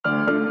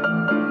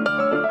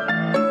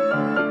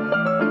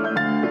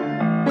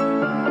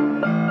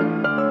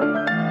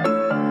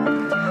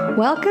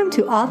Welcome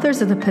to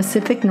Authors of the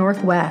Pacific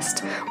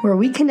Northwest, where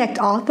we connect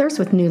authors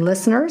with new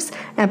listeners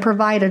and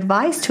provide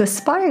advice to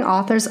aspiring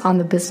authors on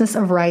the business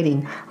of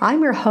writing.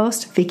 I'm your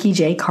host, Vicki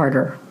J.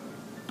 Carter.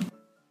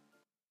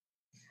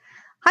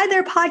 Hi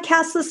there,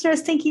 podcast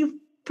listeners. Thank you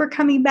for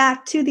coming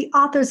back to the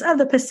Authors of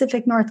the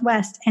Pacific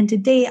Northwest. And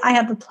today I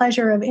have the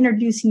pleasure of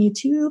introducing you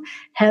to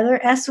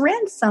Heather S.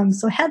 Ransom.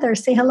 So Heather,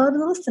 say hello to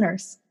the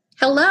listeners.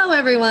 Hello,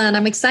 everyone.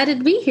 I'm excited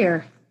to be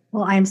here.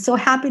 Well, I'm so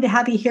happy to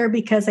have you here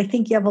because I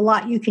think you have a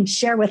lot you can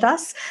share with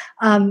us.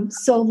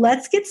 So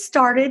let's get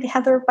started.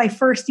 Heather, by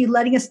first you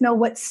letting us know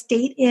what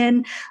state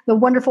in the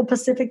wonderful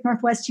Pacific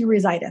Northwest you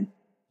reside in.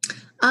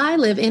 I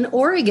live in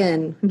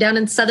Oregon. I'm down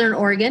in Southern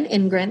Oregon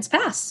in Grants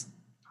Pass.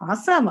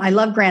 Awesome. I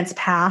love Grants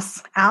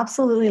Pass.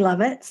 Absolutely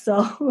love it.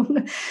 So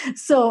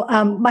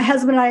my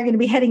husband and I are going to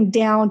be heading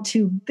down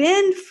to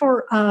Bend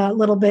for a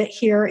little bit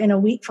here in a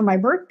week for my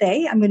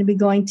birthday. I'm going to be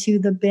going to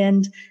the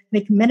Bend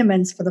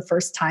McMenamins for the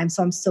first time.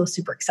 So I'm so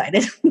super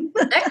excited.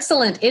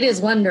 Excellent. It is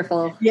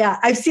wonderful. Yeah.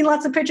 I've seen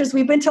lots of pictures.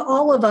 We've been to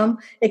all of them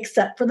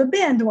except for the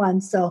Bend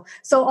one. So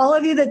all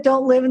of you that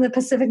don't live in the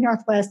Pacific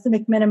Northwest, the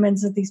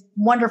McMenamins are these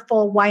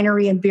wonderful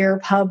winery and beer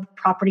pub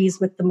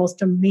properties with the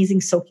most amazing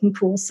soaking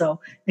pool.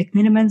 So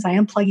McMenamins, I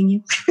am plugging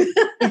you.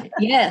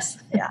 Yes.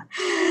 Yeah.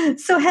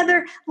 So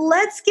Heather,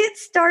 let's get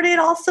started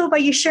also by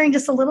you sharing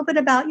just a little bit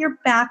about your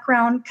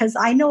background, because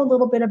I know a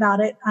little bit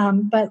about it.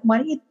 But why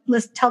don't you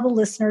tell the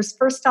listeners,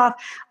 first off,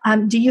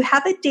 do you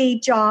have a day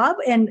job?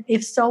 And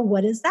if so,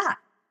 what is that?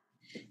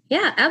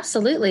 Yeah,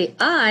 absolutely.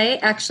 I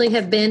actually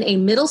have been a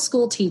middle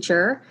school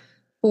teacher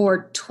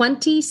for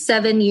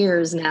 27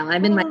 years now.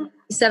 I'm in my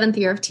 7th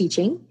year of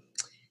teaching.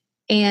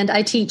 And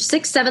I teach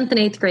 6th, 7th, and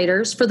 8th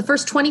graders. For the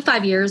first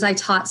 25 years, I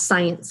taught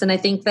science. And I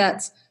think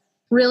that's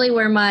really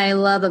where my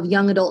love of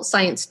young adult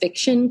science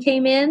fiction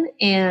came in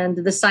and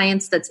the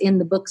science that's in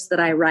the books that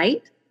I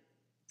write.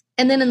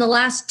 And then in the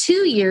last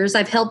 2 years,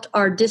 I've helped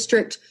our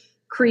district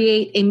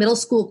create a middle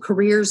school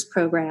careers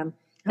program.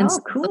 And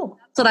cool.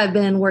 That's what I've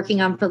been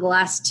working on for the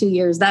last 2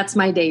 years. That's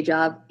my day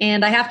job.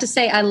 And I have to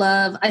say,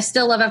 I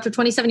still love, after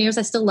 27 years,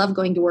 I still love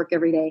going to work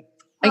every day.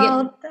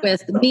 I get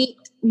with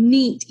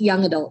neat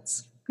young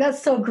adults.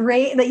 That's so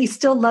great that you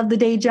still love the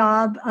day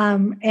job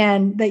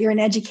and that you're in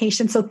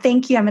education. So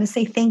thank you. I'm going to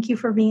say thank you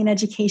for being in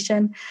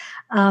education.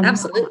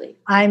 Absolutely.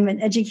 I'm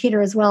an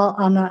educator as well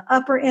on the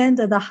upper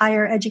end of the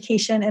higher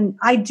education. And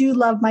I do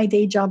love my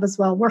day job as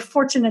well. We're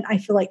fortunate, I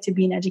feel like, to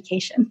be in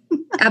education.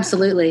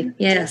 Absolutely.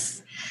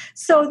 Yes.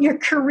 So your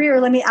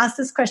career, let me ask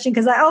this question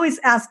because I always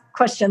ask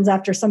questions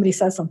after somebody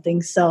says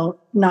something. So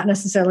not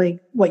necessarily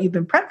what you've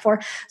been prepped for.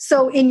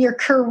 So in your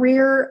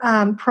career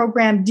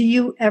program, do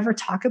you ever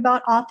talk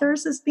about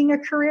authors as being a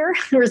career,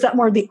 or is that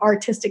more the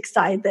artistic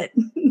side that?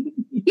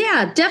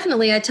 Yeah,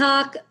 definitely. I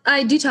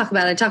do talk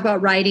about it. I talk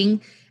about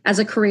writing as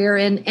a career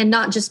and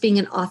not just being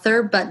an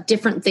author, but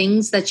different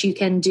things that you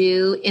can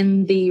do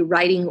in the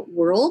writing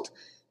world.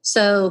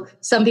 So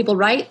some people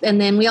write, and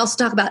then we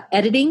also talk about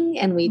editing,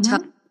 and we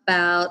talk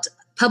about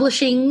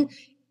publishing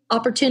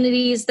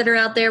opportunities that are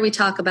out there. We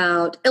talk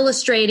about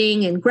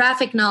illustrating and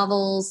graphic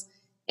novels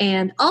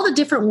and all the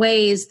different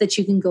ways that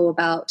you can go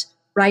about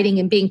writing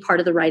and being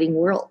part of the writing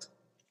world.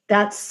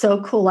 That's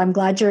so cool. I'm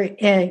glad you're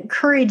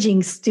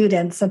encouraging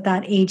students at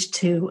that age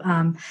to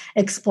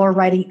explore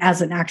writing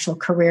as an actual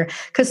career,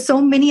 because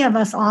so many of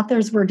us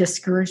authors were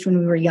discouraged when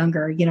we were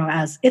younger,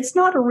 as it's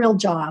not a real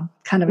job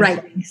kind of a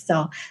thing.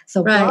 So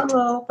right.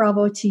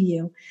 Bravo to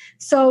you.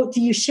 So do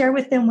you share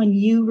with them when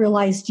you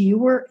realized you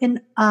were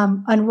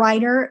a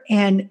writer?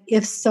 And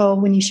if so,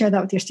 when you share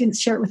that with your students,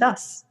 share it with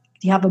us.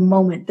 Do you have a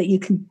moment that you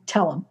can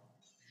tell them?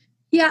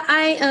 Yeah,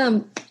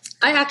 I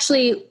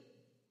actually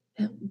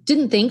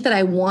didn't think that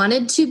I've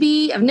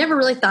never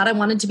really thought I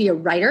wanted to be a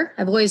writer.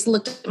 I've always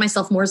looked at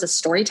myself more as a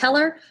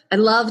storyteller. I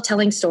love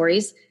telling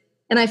stories.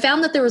 And I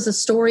found that there was a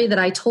story that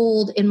I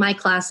told in my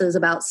classes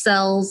about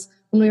cells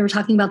when we were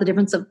talking about the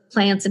difference of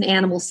plants and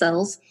animal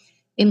cells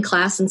in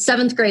class. In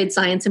 7th grade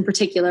science in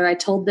particular, I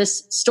told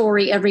this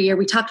story every year.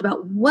 We talked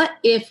about what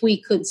if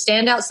we could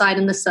stand outside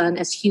in the sun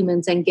as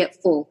humans and get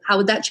full? How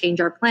would that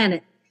change our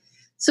planet?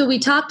 So we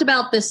talked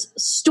about this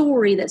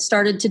story that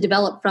started to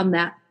develop from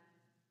that.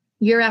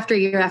 Year after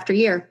year after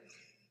year.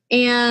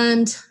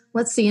 And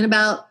let's see, in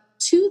about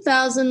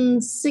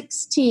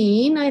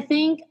 2016, I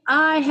think,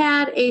 I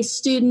had a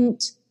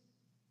student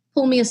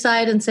pull me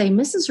aside and say,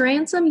 Mrs.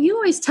 Ransom, you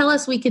always tell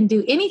us we can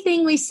do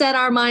anything we set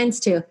our minds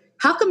to.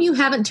 How come you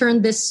haven't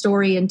turned this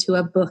story into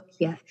a book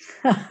yet?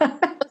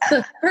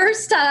 The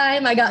first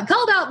time I got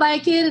called out by a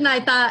kid, and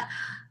I thought,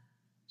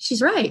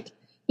 she's right.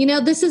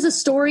 This is a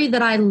story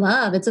that I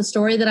love. It's a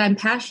story that I'm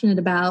passionate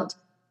about.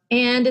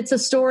 And it's a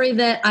story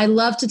that I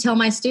love to tell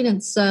my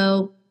students.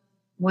 So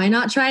why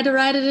not try to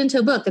write it into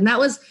a book? And that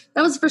was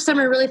the first time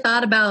I really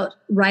thought about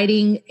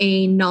writing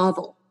a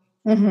novel.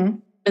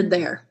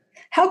 There.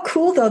 How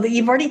cool, though, that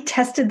you've already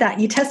tested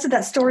that. You tested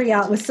that story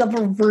out with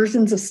several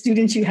versions of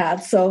students you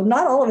had. So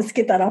not all of us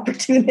get that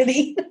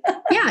opportunity.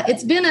 Yeah,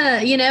 it's been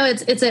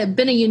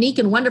been a unique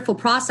and wonderful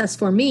process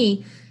for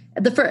me.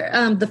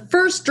 the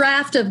first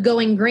draft of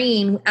Going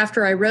Green,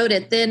 after I wrote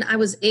it, then I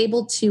was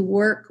able to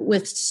work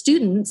with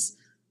students.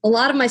 A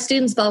lot of my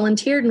students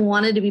volunteered and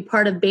wanted to be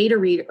part of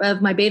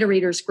my beta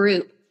readers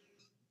group.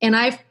 And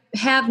I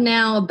have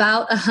now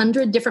about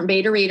 100 different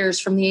beta readers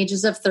from the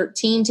ages of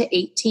 13 to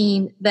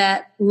 18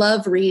 that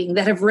love reading,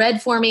 that have read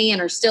for me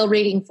and are still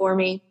reading for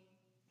me.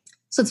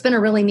 So it's been a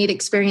really neat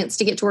experience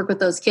to get to work with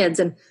those kids.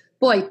 And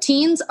boy,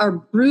 teens are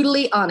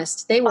brutally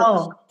honest. They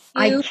will.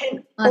 I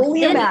can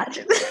only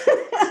imagine.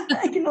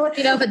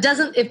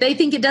 If they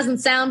think it doesn't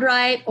sound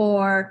right,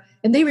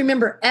 and they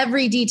remember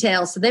every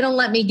detail, so they don't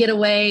let me get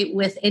away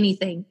with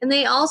anything. And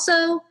they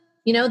also,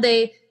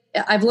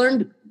 I've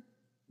learned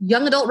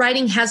young adult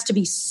writing has to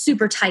be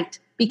super tight,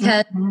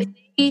 because if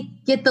they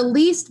get the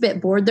least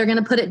bit bored, they're going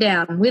to put it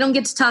down. We don't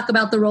get to talk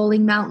about the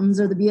rolling mountains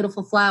or the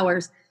beautiful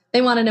flowers.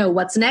 They want to know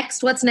what's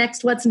next, what's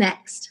next, what's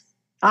next.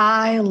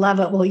 I love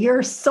it. Well,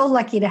 you're so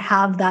lucky to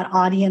have that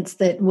audience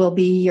that will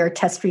be your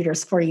test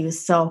readers for you.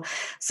 So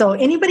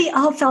anybody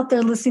else out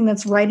there listening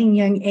that's writing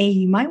young A,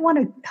 you might want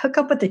to hook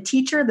up with a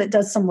teacher that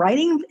does some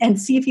writing and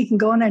see if you can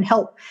go in and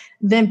help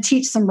them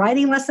teach some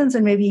writing lessons,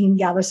 and maybe you can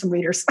gather some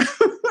readers.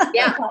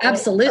 Yeah,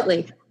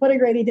 absolutely. What a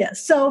great idea.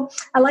 So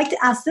I like to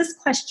ask this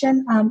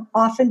question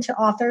often to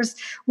authors.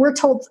 We're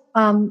told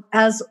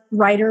as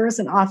writers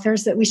and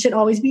authors that we should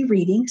always be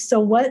reading. So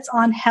what's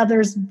on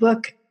Heather's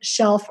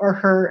bookshelf or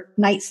her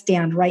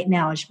nightstand right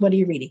now? What are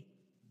you reading?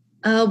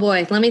 Oh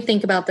boy, let me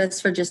think about this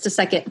for just a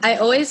second. I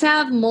always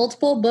have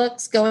multiple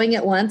books going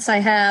at once.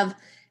 I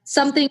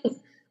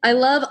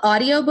love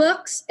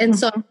audiobooks, and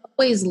so I'm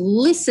always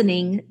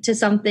listening to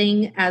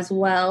something as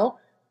well.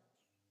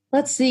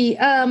 Let's see.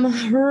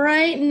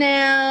 Right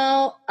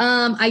now,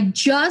 I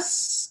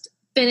just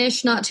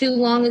finished not too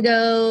long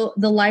ago,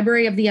 The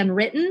Library of the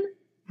Unwritten.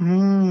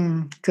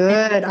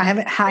 Good. I have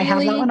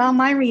that one on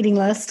my reading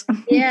list.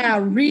 Yeah,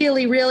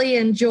 really, really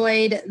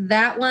enjoyed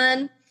that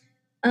one.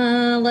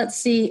 Let's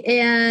see.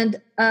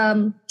 And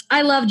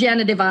I love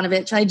Janet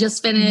Ivanovich. I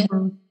just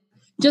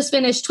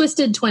finished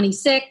Twisted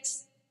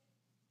 26.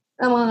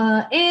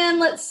 And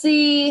let's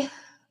see.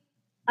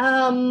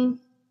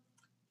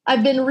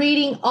 I've been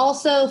reading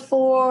also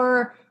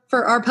for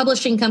our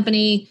publishing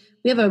company.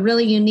 We have a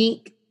really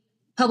unique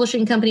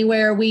publishing company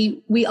where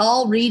we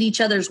all read each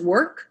other's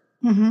work.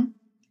 Mm-hmm.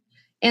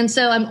 And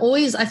so I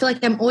feel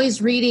like I'm always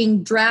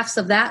reading drafts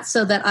of that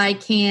so that I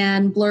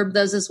can blurb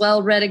those as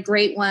well. Read a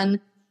great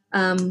one.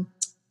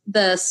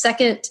 The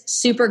second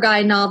Super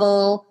Guy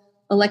novel,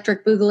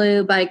 Electric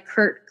Boogaloo by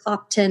Kurt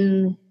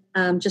Clopton.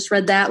 Just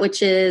read that,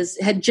 which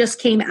had just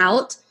came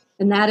out.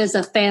 And that is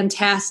a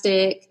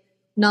fantastic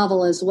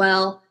novel as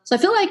well. So I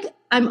feel like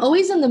I'm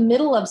always in the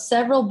middle of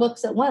several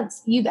books at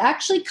once. You've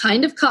actually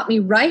kind of caught me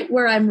right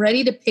where I'm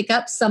ready to pick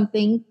up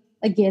something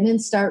again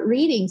and start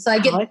reading. So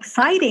How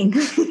exciting.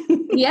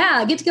 Yeah,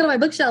 I get to go to my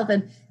bookshelf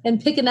and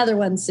pick another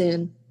one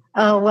soon.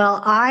 Oh,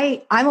 well,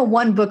 I'm a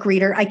one book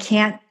reader.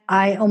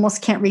 I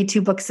almost can't read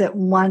two books at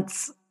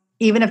once,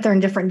 even if they're in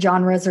different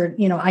genres, or,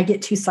 I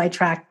get too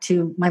sidetracked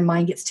my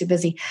mind gets too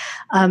busy.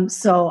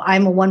 So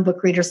I'm a one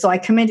book reader. So I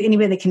commend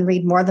anybody that can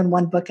read more than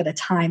one book at a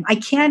time. I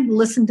can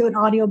listen to an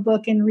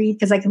audiobook and read,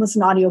 because I can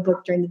listen to an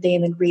audiobook during the day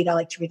and then read. I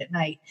like to read at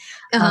night.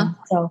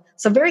 So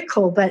very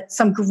cool, but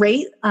some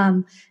great,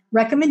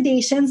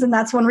 recommendations. And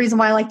that's one reason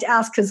why I like to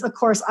ask, because of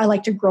course I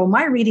like to grow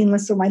my reading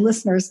list, so my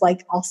listeners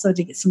like also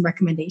to get some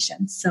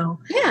recommendations. So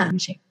yeah.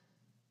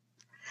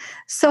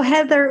 So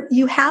Heather,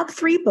 you have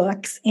 3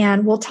 books,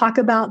 and we'll talk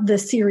about the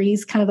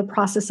series, kind of the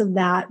process of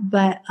that.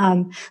 But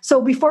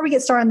so before we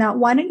get started on that,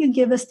 why don't you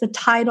give us the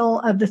title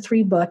of the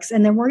 3 books,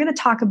 and then we're going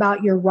to talk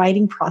about your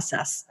writing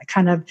process. I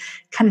kind of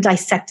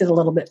dissect it a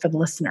little bit for the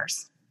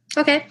listeners.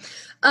 Okay.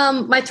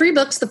 My 3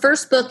 books, the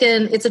first book,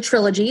 and it's a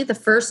trilogy. The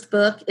first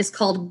book is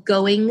called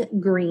Going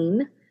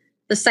Green.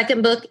 The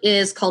second book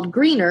is called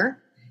Greener.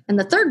 And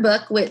the third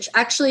book, which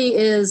actually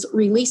is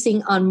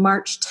releasing on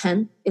March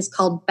 10th, is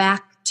called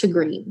Back to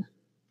Green.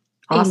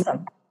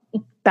 Awesome.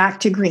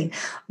 Back to Green.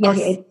 Yes.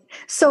 Okay.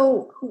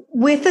 So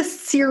with a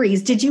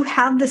series, did you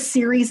have the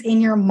series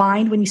in your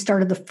mind when you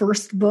started the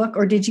first book,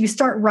 or did you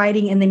start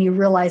writing and then you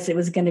realized it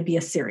was going to be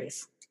a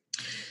series?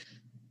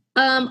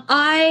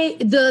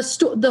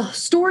 The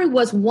story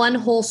was one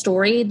whole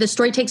story. The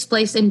story takes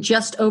place in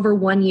just over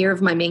 1 year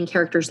of my main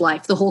character's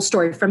life. The whole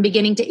story from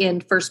beginning to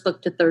end, first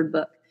book to third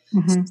book.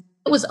 Mm-hmm. So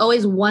it was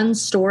always one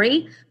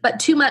story, but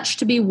too much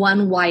to be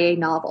one YA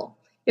novel.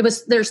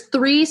 There's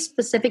 3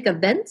 specific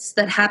events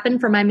that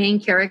happened for my main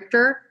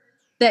character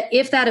that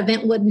if that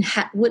event wouldn't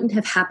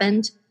have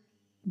happened,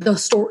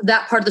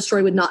 that part of the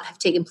story would not have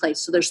taken place.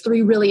 So there's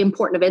 3 really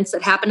important events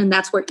that happen, and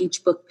that's where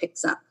each book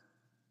picks up.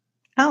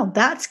 Oh,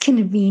 that's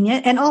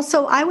convenient. And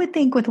also, I would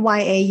think with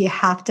YA, you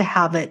have to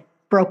have it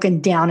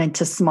broken down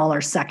into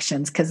smaller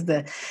sections, because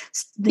that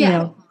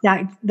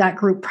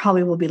group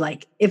probably will be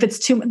like, if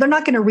it's they're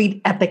not going to read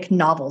epic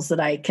novels that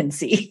I can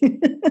see.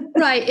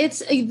 Right.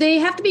 They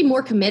have to be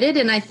more committed.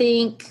 And I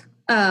think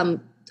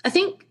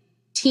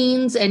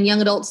teens and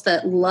young adults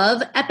that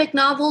love epic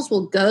novels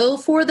will go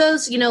for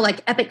those,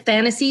 like epic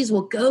fantasies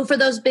will go for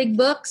those big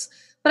books.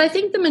 But I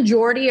think the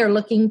majority are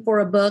looking for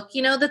a book,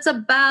 that's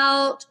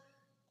about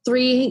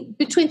between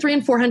 300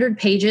 and 400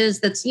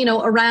 pages. That's,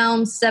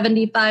 around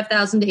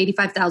 75,000 to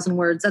 85,000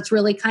 words. That's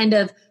really kind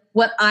of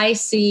what I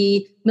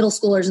see middle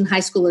schoolers and high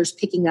schoolers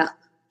picking up.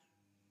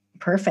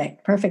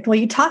 Perfect. Well,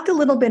 you talked a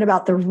little bit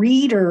about the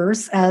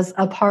readers as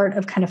a part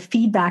of kind of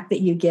feedback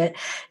that you get.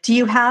 Do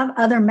you have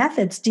other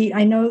methods?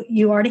 I know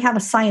you already have a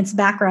science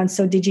background,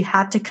 so did you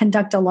have to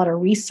conduct a lot of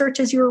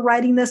research as you were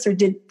writing this, or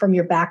from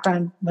your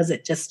background, was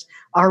it just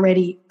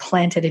already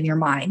planted in your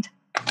mind?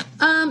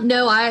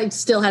 No, I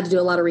still had to do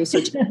a lot of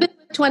research.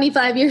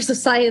 25 years of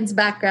science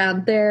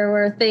background, there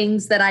were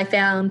things that I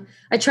found.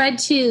 I tried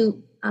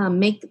to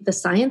make the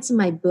science in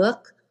my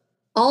book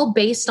all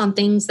based on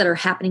things that are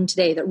happening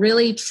today that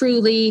really,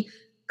 truly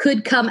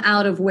could come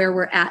out of where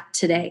we're at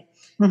today.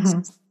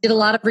 So did a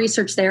lot of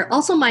research there.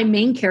 Also, my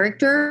main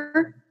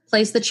character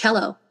plays the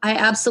cello. I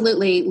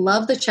absolutely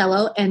love the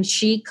cello, and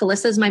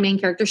Calissa is my main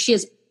character. She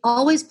has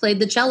always played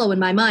the cello in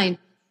my mind.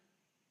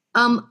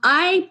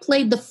 I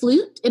played the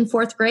flute in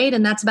 4th grade,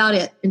 and that's about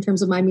it in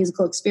terms of my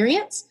musical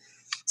experience.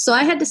 So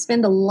I had to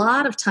spend a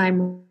lot of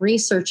time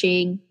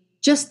researching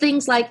just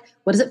things like,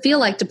 what does it feel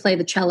like to play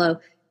the cello?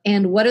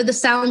 And what are the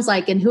sounds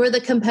like? And who are the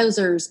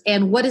composers?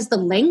 And what is the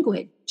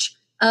language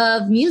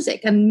of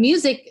music? And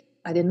music,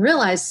 I didn't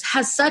realize,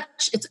 has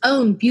such its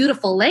own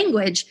beautiful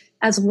language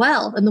as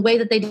well, and the way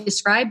that they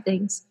describe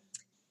things.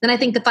 Then I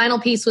think the final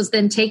piece was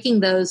then taking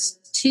those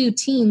 2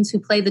 teens who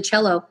play the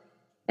cello.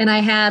 And I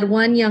had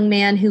one young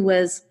man who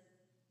was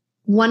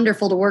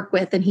wonderful to work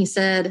with. And he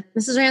said,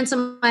 Mrs.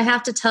 Ransom, I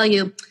have to tell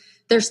you,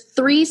 there's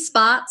 3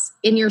 spots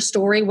in your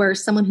story where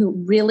someone who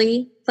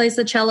really plays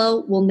the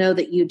cello will know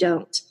that you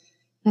don't.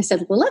 I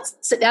said, well, let's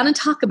sit down and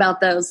talk about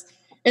those.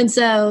 And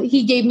so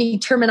he gave me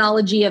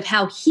terminology of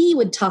how he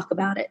would talk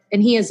about it.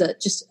 And he is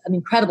just an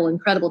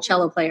incredible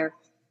cello player.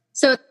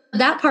 So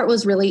that part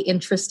was really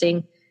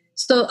interesting.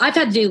 So I've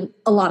had to do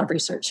a lot of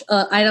research.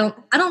 I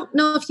don't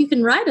know if you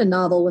can write a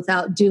novel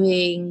without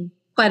doing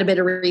quite a bit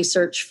of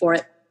research for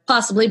it,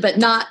 possibly, but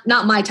not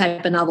my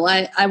type of novel.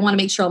 I want to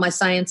make sure all my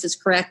science is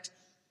correct.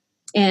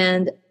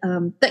 And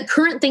the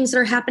current things that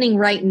are happening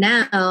right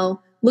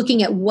now,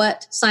 looking at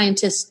what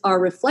scientists are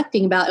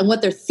reflecting about and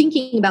what they're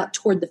thinking about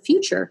toward the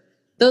future,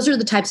 those are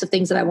the types of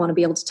things that I want to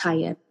be able to tie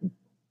in.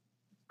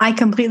 I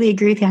completely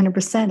agree with you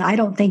 100%. I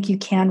don't think you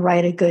can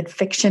write a good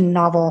fiction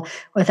novel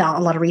without a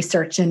lot of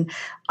research. And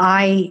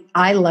I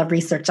love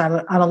research.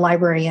 I'm a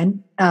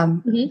librarian.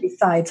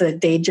 Besides a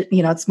day,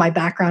 it's my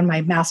background.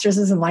 My master's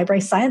is in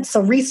library science.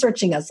 So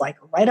researching is like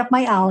right up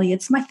my alley.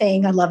 It's my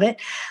thing. I love it.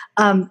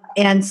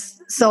 And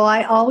so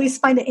I always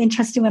find it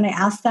interesting when I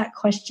ask that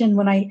question,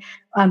 when I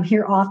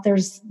hear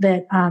authors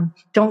that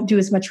don't do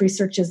as much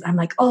research as I'm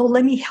like, oh,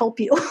 let me help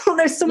you.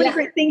 There's so many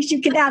great things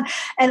you can add.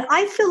 And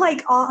I feel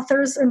like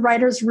authors and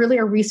writers really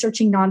are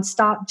researching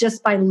nonstop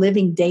just by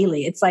living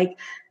daily. It's like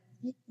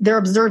they're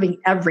observing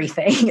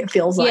everything, it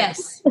feels like.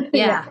 Yes.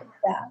 Yeah.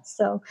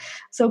 So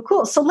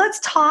cool. So let's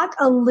talk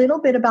a little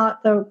bit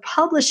about the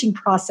publishing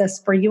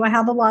process for you. I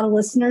have a lot of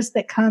listeners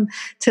that come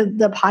to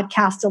the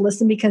podcast to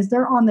listen because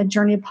they're on the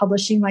journey of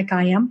publishing like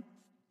I am.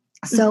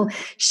 So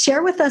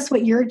share with us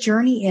what your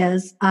journey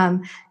is.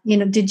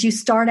 Did you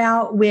start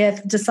out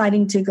with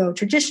deciding to go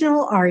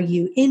traditional? Are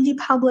you indie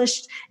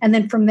published? And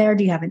then from there,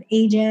 do you have an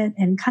agent?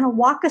 And kind of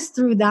walk us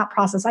through that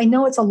process. I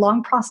know it's a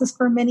long process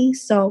for many,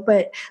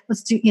 but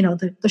let's do,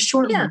 the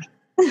short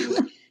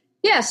version.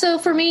 Yeah. So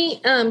for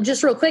me,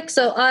 just real quick.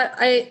 So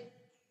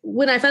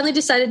when I finally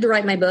decided to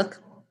write my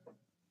book,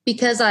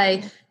 because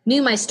I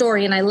knew my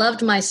story and I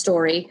loved my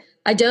story,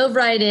 I dove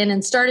right in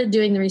and started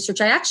doing the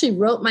research. I actually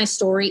wrote my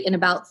story in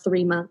about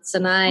 3 months,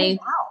 and I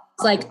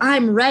was like,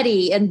 I'm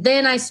ready. And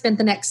then I spent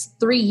the next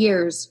 3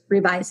 years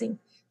revising.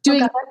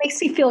 That makes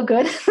me feel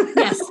good.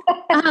 Yes.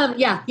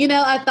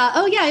 I thought,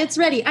 oh yeah, it's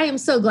ready. I am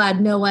so glad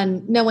no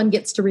one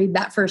gets to read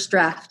that first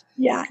draft.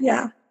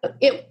 Yeah.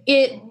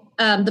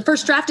 The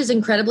first draft is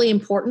incredibly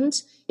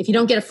important. If you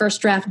don't get a first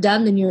draft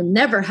done, then you'll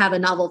never have a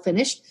novel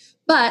finished.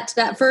 But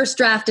that first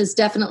draft is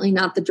definitely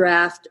not the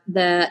draft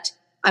that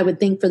I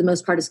would think for the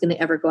most part is going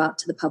to ever go out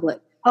to the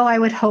public. Oh, I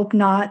would hope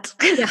not.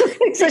 Yeah,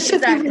 especially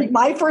exactly.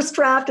 My first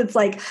draft, it's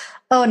like,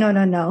 oh,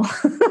 no.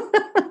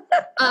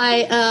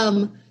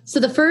 I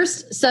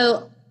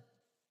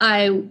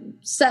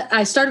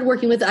started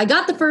working with it. I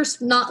got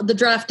the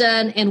draft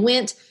done and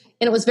went,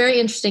 and it was very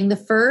interesting. The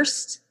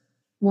first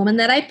woman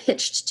that I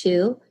pitched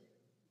to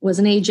was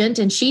an agent,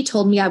 and she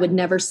told me I would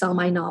never sell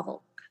my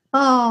novel.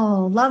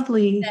 Oh,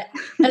 lovely.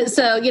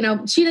 So,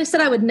 she said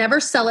I would never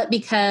sell it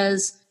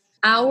because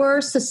our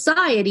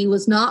society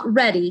was not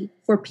ready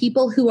for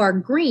people who are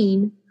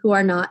green, who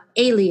are not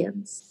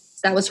aliens.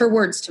 That was her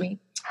words to me.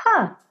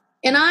 Huh.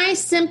 And I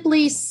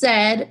simply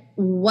said,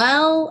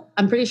 well,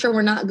 I'm pretty sure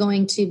we're not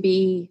going to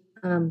be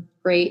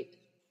great.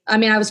 I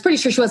mean, I was pretty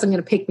sure she wasn't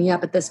going to pick me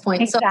up at this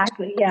point.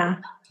 Exactly, yeah.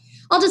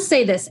 I'll just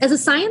say this. As a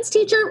science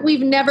teacher,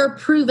 we've never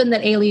proven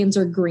that aliens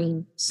are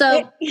green.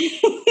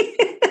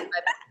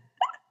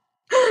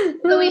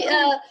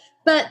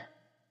 But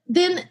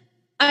then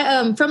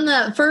From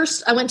the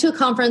first, I went to a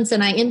conference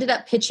and I ended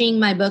up pitching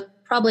my book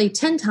probably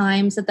 10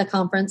 times at the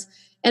conference.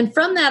 And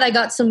from that, I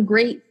got some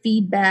great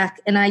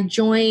feedback and I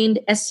joined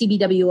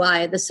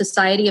SCBWI, the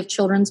Society of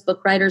Children's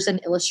Book Writers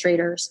and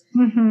Illustrators.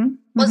 It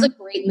was a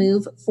great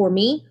move for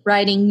me,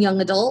 writing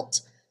young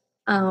adult.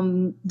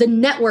 The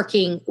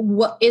networking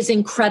is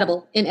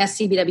incredible in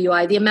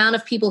SCBWI. The amount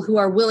of people who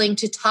are willing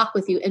to talk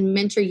with you and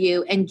mentor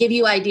you and give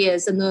you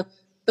ideas, and the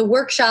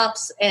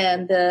workshops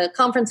and the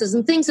conferences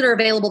and things that are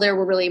available there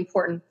were really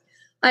important.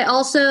 I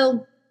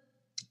also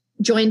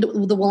joined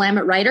the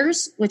Willamette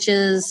Writers, which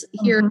is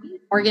here in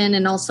Oregon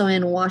and also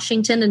in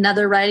Washington,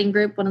 another writing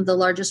group, one of the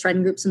largest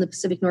writing groups in the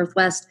Pacific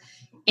Northwest,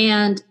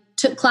 and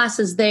took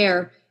classes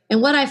there.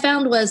 And what I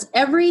found was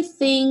every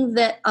class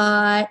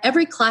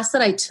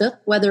that I took,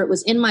 whether it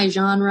was in my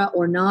genre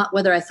or not,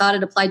 whether I thought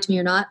it applied to me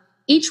or not,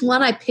 each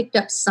one I picked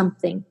up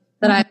something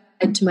that I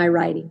applied to my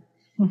writing.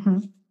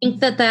 I think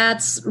that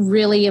that's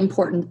really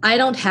important. I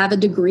don't have a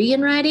degree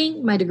in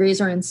writing. My degrees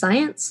are in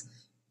science.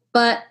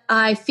 But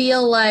I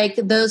feel like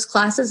those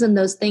classes and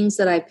those things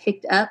that I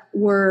picked up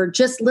were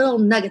just little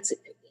nuggets,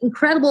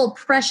 incredible,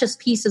 precious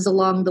pieces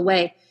along the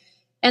way.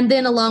 And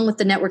then along with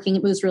the networking,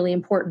 it was really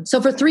important.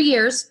 So for 3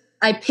 years,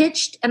 I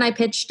pitched and I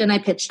pitched and I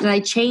pitched and I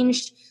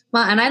changed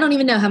and I don't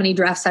even know how many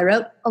drafts I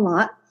wrote, a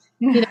lot,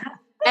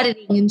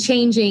 editing and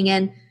changing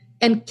and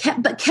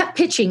kept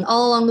pitching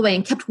all along the way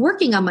and kept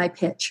working on my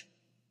pitch.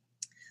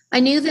 I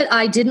knew that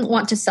I didn't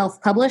want to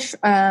self-publish.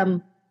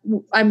 I'm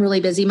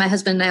really busy. My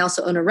husband and I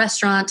also own a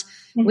restaurant.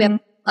 We have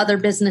other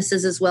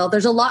businesses as well.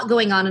 There's a lot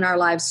going on in our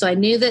lives. So I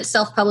knew that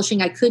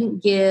self-publishing, I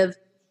couldn't give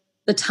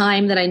the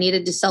time that I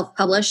needed to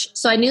self-publish.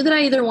 So I knew that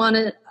I either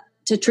wanted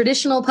to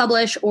traditional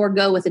publish or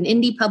go with an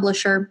indie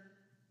publisher,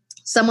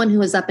 someone who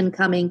was up and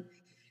coming.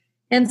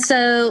 And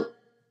so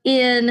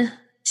in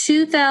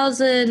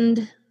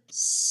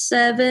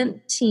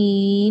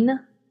 2017,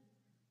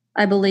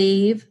 I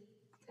believe,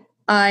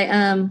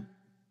 so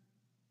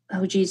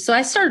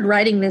I started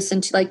writing this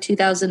into like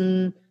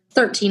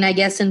 2013, I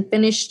guess, and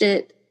finished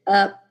it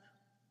up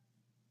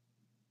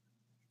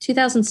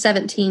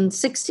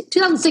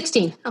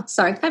 2016. Oh,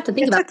 sorry. I have to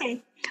think about it.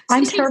 Okay.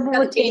 I'm terrible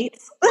with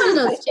dates. One of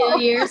those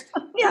 2 years.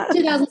 Yeah.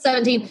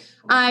 2017.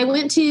 I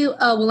went to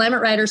a Willamette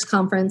Writers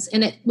Conference,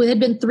 and it had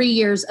been 3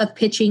 years of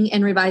pitching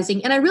and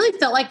revising. And I really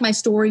felt like my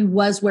story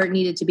was where it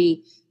needed to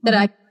be, that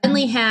I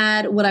finally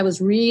had what I was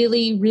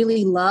really,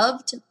 really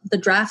loved, the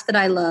draft that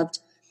I loved,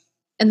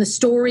 and the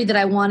story that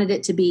I wanted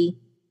it to be.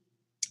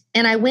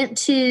 And I went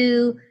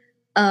to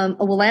a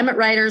Willamette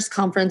Writers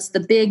Conference,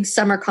 the big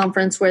summer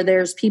conference where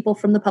there's people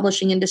from the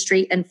publishing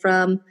industry and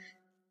from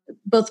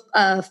both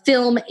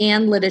film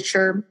and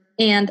literature.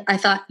 And I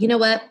thought, you know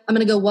what? I'm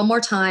going to go one more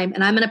time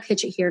and I'm going to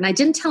pitch it here. And I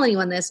didn't tell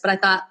anyone this, but I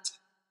thought,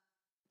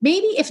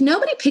 maybe if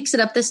nobody picks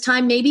it up this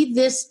time, maybe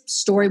this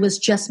story was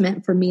just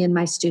meant for me and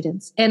my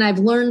students. And I've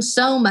learned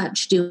so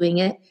much doing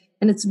it.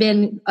 And it's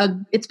been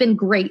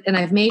great. And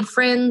I've made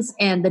friends,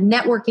 and the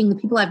networking, the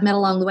people I've met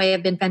along the way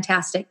have been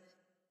fantastic.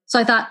 So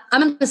I thought,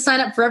 I'm going to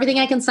sign up for everything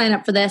I can sign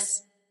up for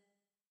this,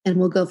 and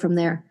we'll go from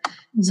there.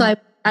 Mm-hmm. So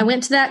I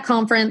went to that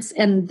conference,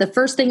 and the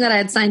first thing that I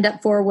had signed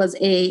up for was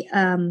a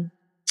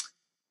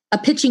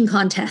pitching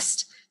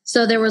contest.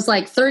 So there was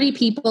like 30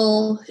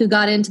 people who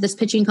got into this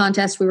pitching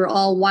contest. We were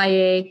all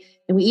YA,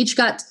 and we each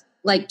got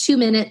like 2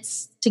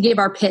 minutes to give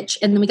our pitch,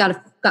 and then we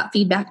got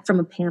feedback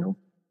from a panel.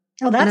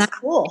 Oh, that's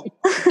cool.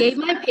 Gave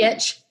my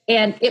pitch,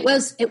 and it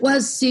was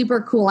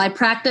super cool. I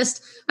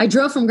practiced. I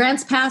drove from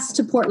Grants Pass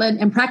to Portland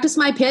and practiced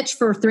my pitch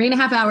for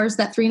 3.5 hours.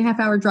 That 3.5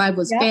 hour drive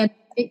was fantastic,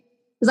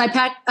 because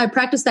I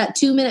practiced that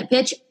 2-minute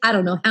pitch I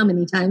don't know how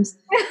many times.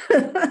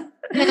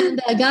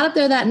 And I got up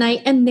there that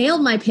night and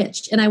nailed my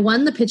pitch, and I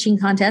won the pitching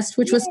contest,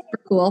 which was super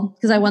cool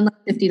because I won like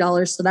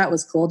 $50. So that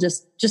was cool,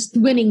 just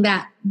winning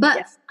that.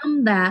 But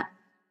from that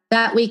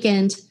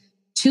weekend,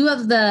 two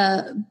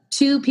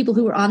people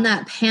who were on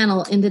that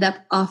panel ended up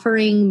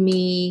offering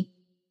me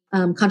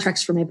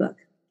contracts for my book.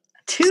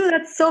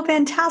 That's so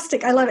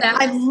fantastic. I love it.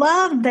 I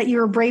love that you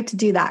were brave to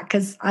do that,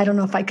 because I don't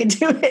know if I could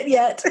do it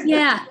yet.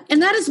 Yeah.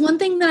 And that is one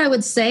thing that I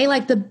would say,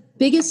 like the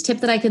biggest tip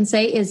that I can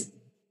say is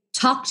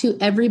talk to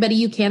everybody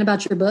you can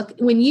about your book.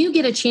 When you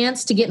get a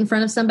chance to get in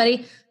front of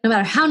somebody, no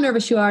matter how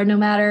nervous you are, no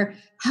matter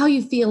how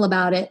you feel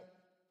about it,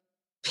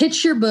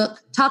 pitch your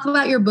book, talk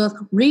about your book,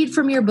 read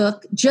from your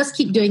book, just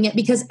keep doing it,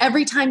 because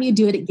every time you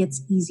do it, it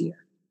gets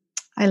easier.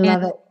 I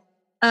love it.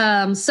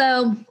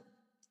 So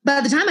by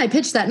the time I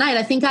pitched that night,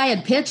 I think I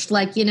had pitched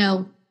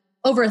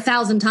over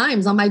 1,000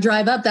 times on my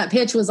drive up. That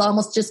pitch was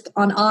almost just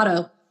on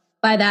auto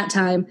by that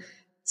time.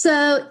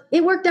 So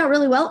it worked out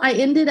really well. I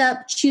ended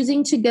up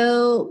choosing to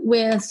go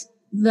with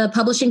the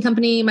publishing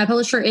company. My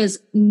publisher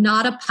is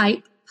Not a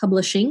Pipe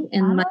Publishing.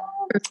 And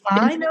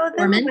I know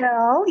them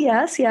well.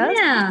 Yes.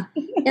 Yeah.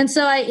 And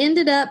so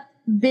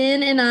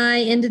Ben and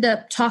I ended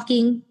up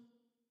talking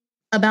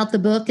about the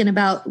book and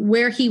about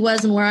where he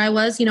was and where I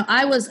was.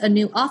 I was a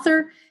new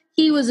author.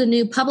 He was a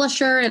new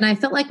publisher. And I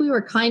felt like we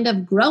were kind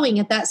of growing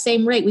at that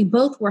same rate. We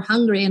both were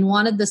hungry and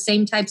wanted the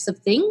same types of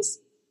things.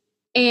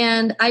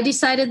 And I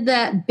decided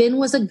that Ben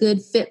was a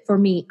good fit for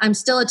me. I'm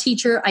still a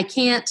teacher. I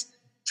can't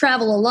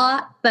travel a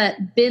lot,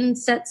 but Ben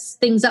sets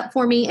things up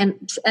for me,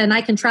 and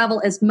I can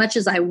travel as much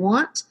as I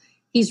want.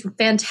 He's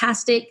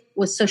fantastic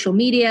with social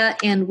media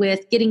and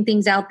with getting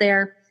things out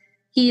there.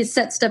 He's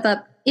set stuff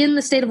up in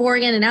the state of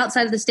Oregon and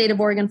outside of the state of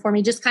Oregon for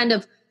me, just kind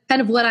of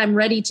what I'm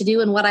ready to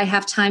do and what I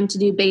have time to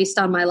do based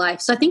on my life.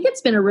 So I think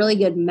it's been a really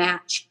good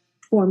match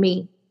for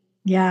me.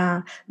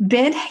 Yeah.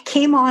 Ben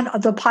came on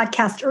the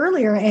podcast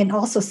earlier, and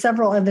also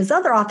several of his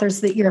other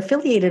authors that you're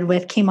affiliated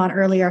with came on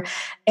earlier.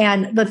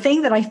 And the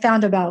thing that I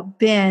found about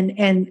Ben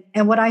and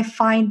what I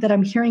find that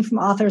I'm hearing from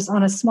authors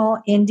on a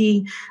small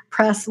indie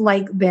press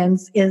like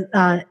Ben's is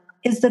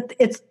that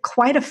it's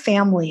quite a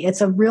family.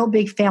 It's a real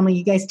big family.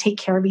 You guys take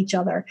care of each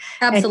other.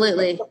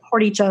 Absolutely. And you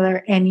support each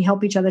other and you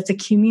help each other. It's a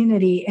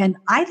community. And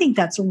I think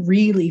that's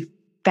really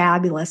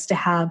fabulous to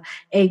have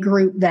a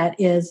group that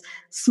is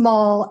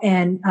small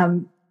and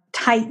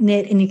tight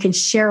knit, and you can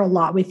share a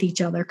lot with each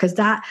other, because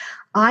that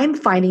I'm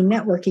finding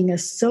networking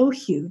is so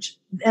huge.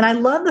 And I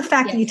love the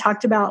fact that you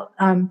talked about,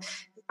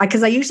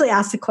 because I usually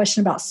ask the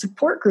question about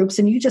support groups,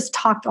 and you just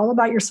talked all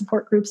about your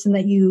support groups, and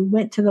that you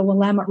went to the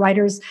Willamette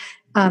Writers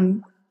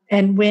and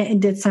went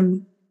and did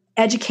some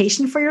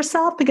education for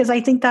yourself, because I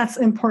think that's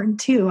important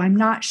too. I'm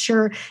not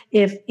sure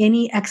if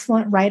any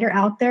excellent writer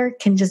out there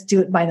can just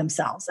do it by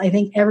themselves. I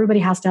think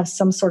everybody has to have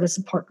some sort of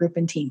support group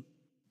and team.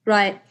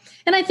 Right.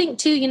 And I think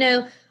too,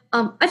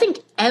 I think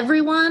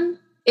everyone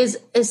is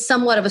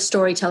somewhat of a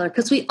storyteller,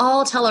 because we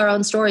all tell our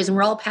own stories, and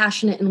we're all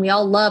passionate, and we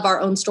all love our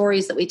own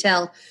stories that we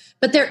tell.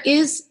 But there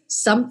is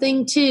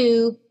something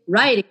to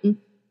writing,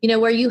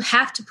 where you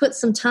have to put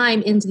some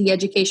time into the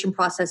education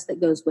process that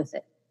goes with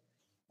it.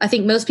 I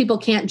think most people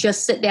can't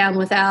just sit down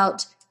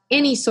without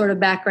any sort of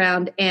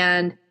background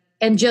and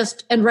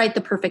write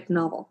the perfect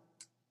novel.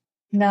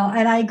 No,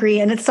 and I agree.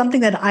 And it's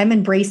something that I'm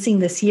embracing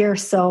this year.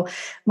 So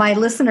my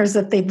listeners,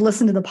 if they've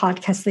listened to the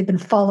podcast, they've been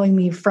following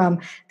me from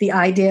the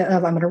idea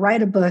of I'm going to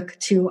write a book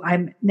to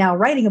I'm now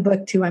writing a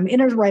book to I'm in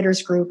a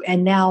writer's group.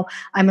 And now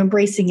I'm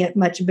embracing it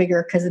much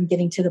bigger, because I'm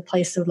getting to the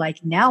place of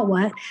like, now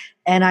what?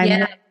 And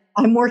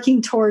I'm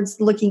working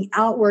towards looking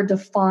outward to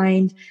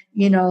find,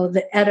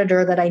 the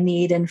editor that I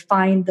need and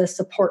find the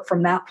support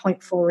from that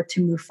point forward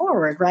to move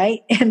forward.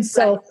 Right. And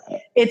so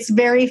It's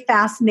very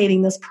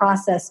fascinating, this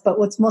process. But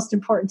what's most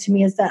important to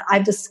me is that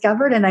I've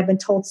discovered, and I've been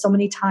told so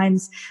many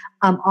times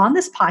on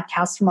this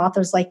podcast from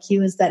authors like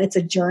you, is that it's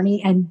a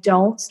journey, and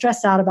don't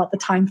stress out about the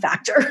time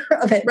factor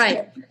of it.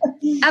 Right.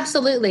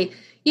 Absolutely.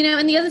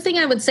 And the other thing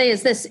I would say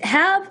is this: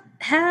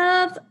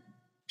 have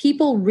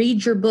people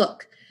read your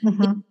book.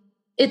 Mm-hmm.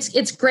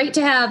 It's great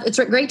to have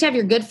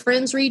your good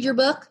friends read your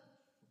book,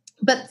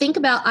 but think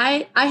about,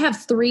 I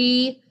have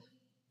 3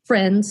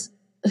 friends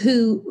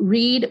who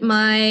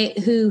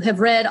have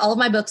read all of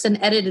my books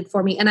and edited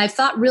for me. And I've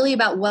thought really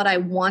about what I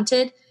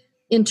wanted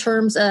in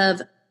terms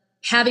of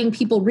having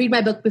people read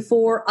my book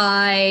before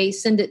I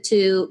send it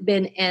to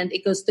Ben and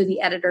it goes through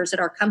the editors at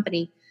our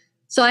company.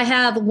 So I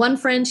have one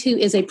friend who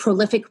is a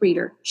prolific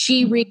reader.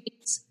 She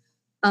reads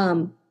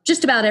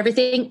just about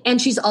everything,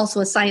 and she's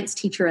also a science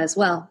teacher as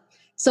well.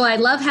 So I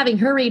love having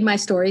her read my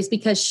stories,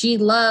 because she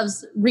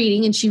loves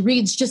reading and she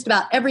reads just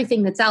about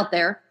everything that's out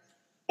there.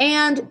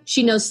 And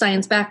she knows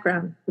science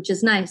background, which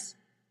is nice.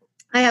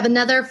 I have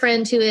another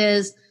friend who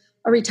is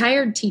a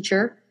retired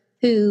teacher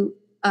who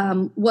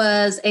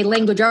was a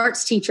language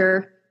arts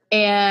teacher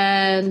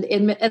and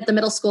at the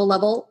middle school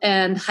level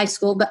and high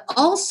school, but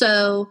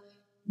also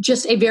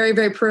just a very,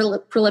 very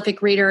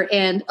prolific reader,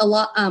 and a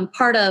lot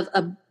part of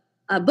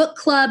a book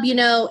club,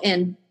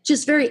 and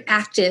just very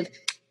active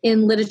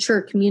in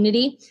literature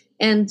community.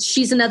 And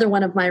she's another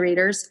one of my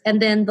readers.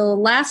 And then the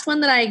last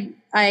one that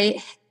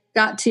I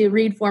got to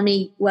read for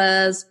me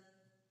was,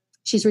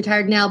 she's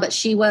retired now, but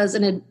she was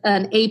an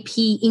AP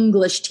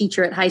English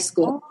teacher at high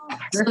school. Oh,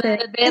 so an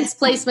advanced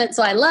placement.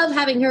 So I love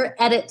having her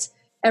edit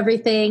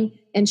everything.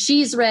 And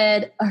she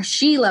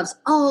loves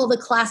all the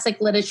classic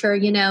literature,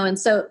 and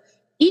so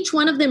each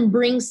one of them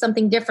brings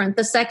something different.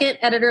 The second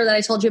editor that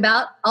I told you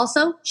about,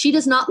 also, she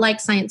does not like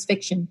science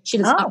fiction. She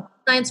does not like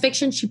science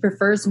fiction. She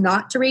prefers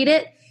not to read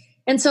it.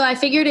 And so I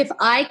figured if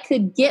I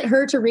could get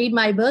her to read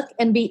my book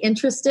and be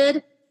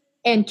interested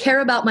and care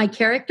about my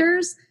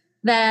characters,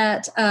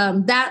 that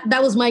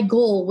was my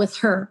goal with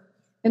her.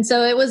 And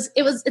so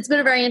it's been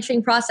a very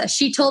interesting process.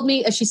 She told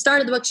me as she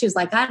started the book, she was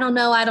like, I don't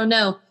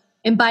know.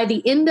 And by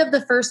the end of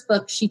the first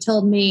book, she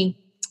told me,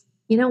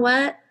 you know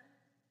what?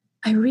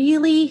 I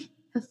really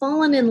have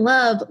fallen in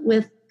love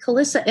with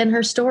Calissa and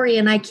her story,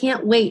 and I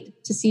can't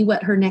wait to see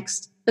what the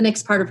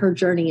next part of her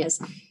journey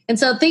is. And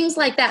so things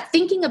like that,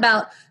 thinking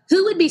about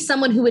who would be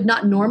someone who would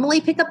not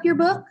normally pick up your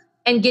book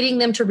and getting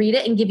them to read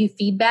it and give you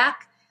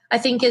feedback, I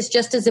think is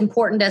just as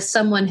important as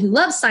someone who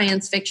loves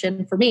science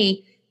fiction for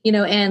me,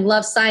 and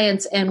loves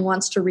science and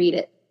wants to read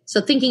it.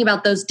 So thinking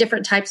about those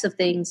different types of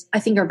things, I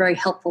think are very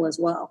helpful as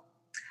well.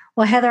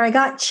 Well, Heather, I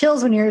got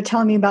chills when you were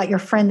telling me about your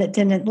friend that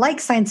didn't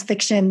like science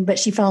fiction, but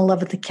she fell in love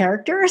with the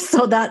characters.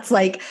 So that's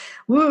like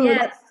Ooh, Yeah.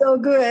 that's so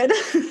good.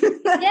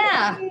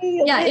 Yeah.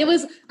 Yeah.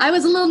 I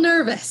was a little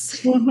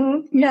nervous.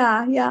 Mm-hmm.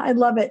 Yeah. I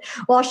love it.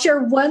 Well, I'll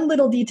share one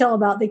little detail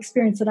about the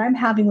experience that I'm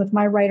having with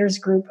my writers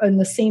group and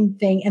the same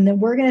thing. And then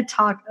we're going to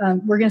talk,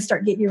 we're going to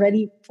start getting you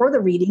ready for the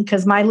reading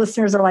because my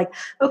listeners are like,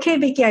 okay,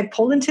 Vicki, I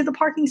pulled into the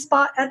parking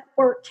spot at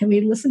work. Can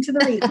we listen to the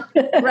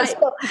reading? Right.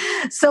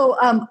 So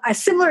a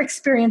similar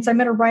experience. I'm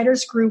in a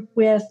writers group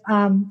with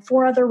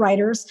 4 other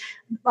writers.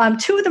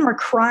 2 of them are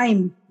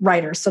crime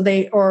writers. So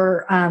they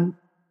are,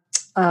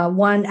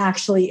 one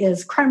actually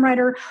is crime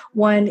writer.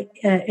 One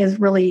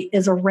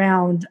is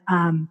around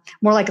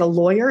more like a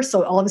lawyer.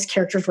 So all of his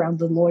characters around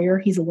the lawyer.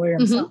 He's a lawyer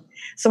himself. Mm-hmm.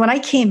 So when I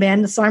came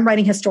in, so I'm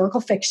writing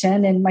historical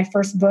fiction, and my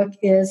first book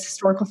is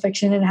historical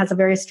fiction, and it has a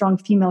very strong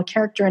female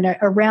character in it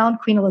around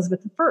Queen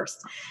Elizabeth I.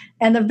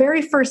 And the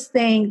very first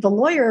thing the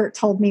lawyer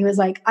told me was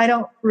like, I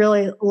don't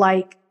really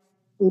like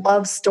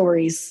love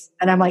stories.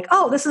 And I'm like,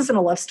 oh, this isn't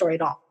a love story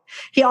at all.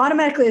 He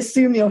automatically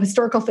assumed,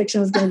 historical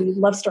fiction is going to be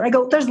love story. I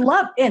go, there's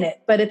love in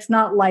it, but it's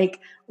not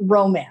like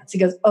romance. He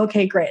goes,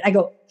 okay, great. I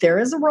go, there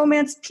is a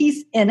romance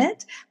piece in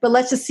it, but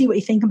let's just see what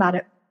you think about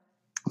it.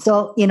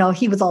 So,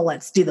 he was all,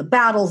 let's do the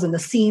battles and the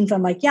scenes.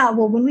 I'm like, yeah,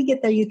 well, when we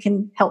get there, you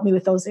can help me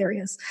with those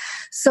areas.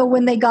 So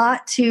when they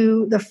got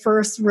to the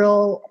first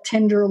real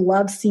tender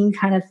love scene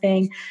kind of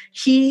thing,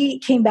 he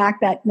came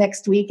back that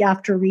next week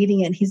after reading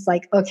it. And he's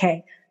like,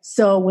 okay,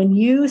 so when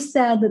you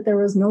said that there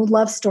was no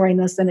love story in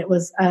this and it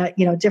was,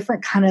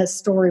 different kind of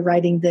story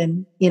writing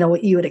than,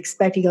 what you would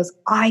expect, he goes,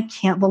 I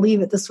can't believe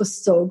it. This was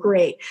so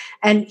great.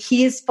 And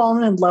he has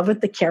fallen in love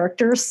with the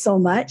characters so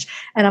much.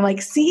 And I'm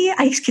like, see,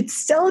 I could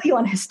sell you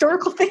on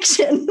historical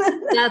fiction.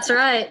 That's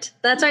right.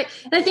 That's right.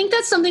 And I think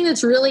that's something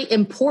that's really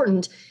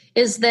important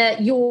is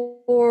that you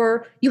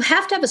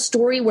have to have a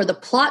story where the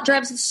plot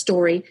drives the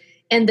story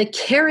and the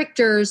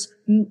characters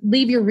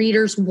leave your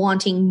readers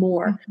wanting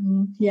more.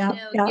 Mm-hmm. Yeah.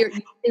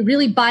 They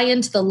really buy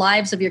into the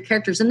lives of your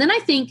characters. And then I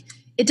think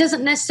it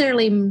doesn't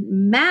necessarily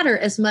matter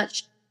as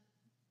much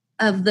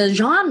of the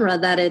genre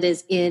that it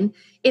is in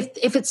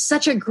if it's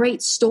such a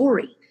great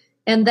story.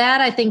 And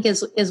that I think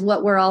is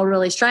what we're all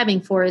really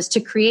striving for, is to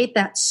create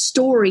that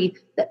story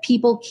that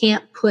people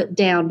can't put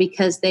down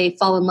because they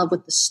fall in love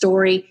with the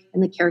story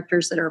and the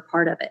characters that are a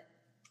part of it.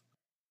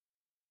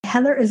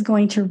 Heather is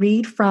going to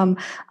read from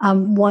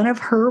one of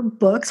her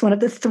books, one of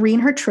the 3 in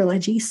her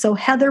trilogy. So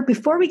Heather,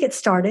 before we get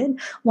started,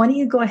 why don't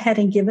you go ahead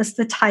and give us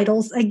the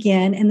titles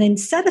again and then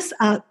set us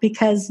up,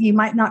 because you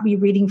might not be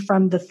reading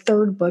from the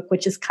 3rd book,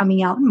 which is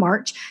coming out in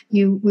March.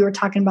 We were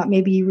talking about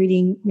maybe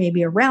reading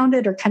maybe around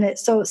it or kind of,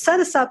 so set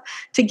us up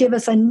to give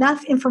us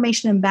enough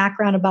information and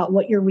background about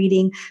what you're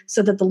reading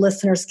so that the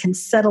listeners can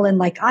settle in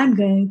like I'm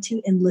going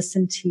to and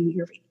listen to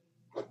your reading.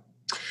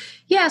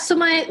 Yeah, so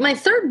my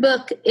 3rd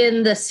book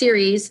in the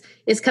series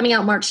is coming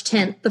out March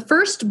 10th. The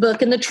first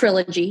book in the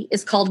trilogy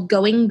is called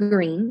Going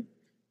Green.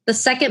 The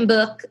second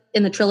book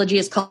in the trilogy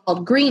is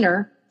called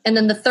Greener. And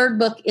then the 3rd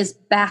book is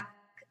Back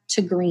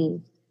to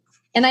Green.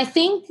 And I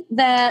think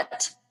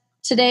that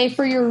today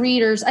for your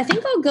readers, I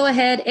think I'll go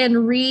ahead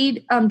and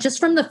read just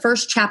from the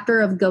first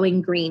chapter of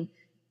Going Green.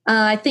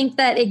 I think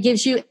that it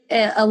gives you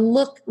a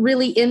look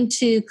really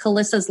into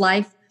Calissa's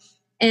life.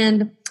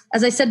 And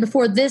as I said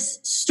before, this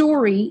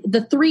story,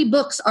 the 3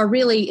 books are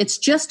really, it's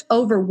just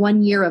over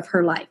 1 year of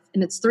her life.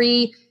 And it's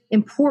 3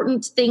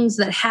 important things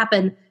that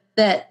happen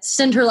that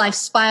send her life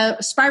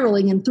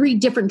spiraling in 3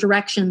 different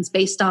directions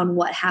based on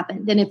what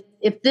happened. And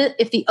if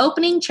the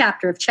opening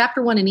chapter of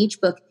chapter 1 in each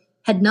book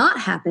had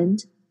not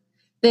happened,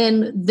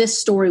 then this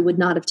story would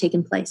not have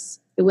taken place.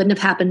 It wouldn't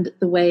have happened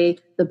the way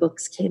the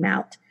books came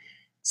out.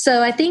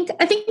 So I think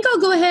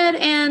I'll go ahead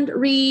and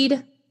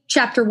read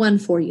chapter 1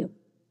 for you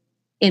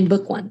in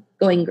book 1.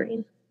 Going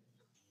Green.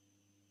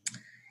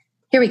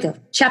 Here we go.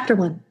 Chapter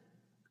 1.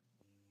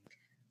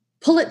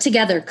 Pull it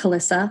together,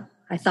 Calissa,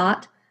 I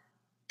thought.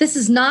 This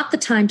is not the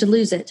time to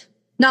lose it,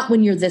 not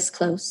when you're this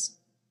close.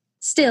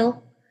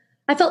 Still,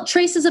 I felt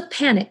traces of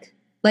panic,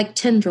 like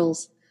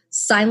tendrils,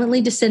 silently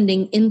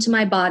descending into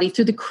my body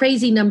through the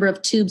crazy number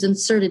of tubes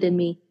inserted in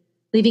me,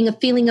 leaving a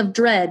feeling of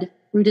dread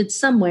rooted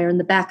somewhere in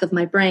the back of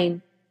my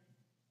brain.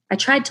 I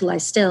tried to lie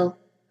still.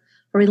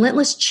 A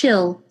relentless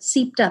chill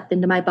seeped up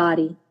into my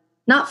body.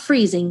 Not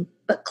freezing,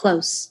 but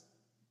close.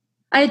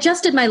 I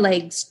adjusted my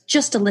legs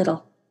just a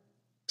little.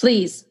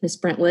 Please, Miss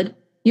Brentwood,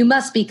 you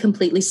must be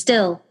completely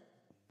still.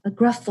 A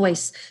gruff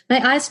voice.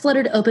 My eyes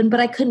fluttered open, but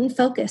I couldn't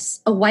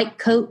focus. A white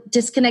coat,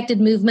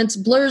 disconnected movements,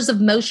 blurs of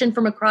motion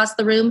from across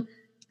the room.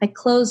 I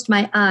closed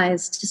my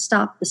eyes to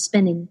stop the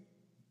spinning.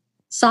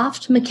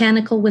 Soft,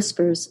 mechanical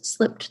whispers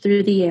slipped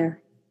through the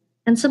air,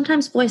 and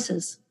sometimes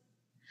voices.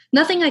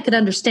 Nothing I could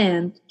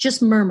understand,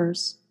 just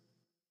murmurs.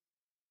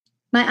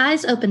 My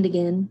eyes opened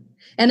again,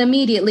 and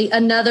immediately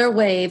another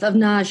wave of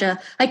nausea.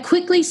 I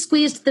quickly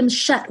squeezed them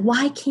shut.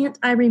 Why can't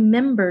I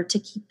remember to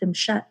keep them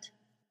shut?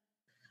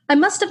 I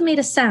must have made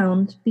a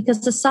sound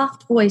because a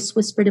soft voice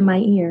whispered in my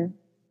ear,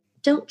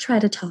 Don't try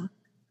to talk.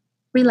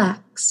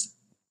 Relax.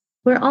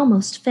 We're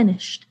almost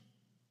finished.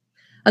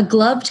 A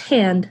gloved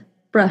hand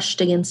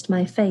brushed against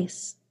my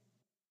face.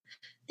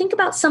 Think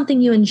about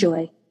something you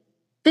enjoy.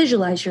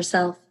 Visualize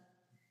yourself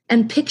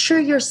and picture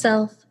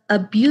yourself a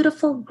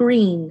beautiful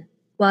green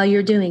while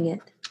you're doing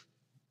it.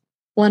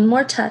 One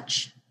more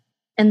touch,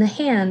 and the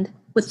hand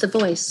with the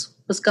voice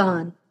was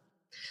gone.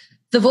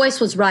 The voice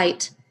was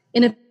right.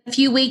 In a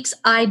few weeks,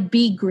 I'd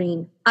be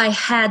green. I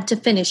had to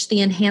finish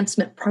the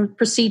enhancement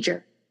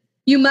procedure.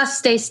 You must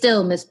stay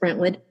still, Miss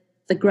Brentwood.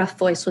 The gruff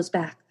voice was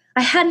back.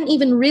 I hadn't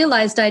even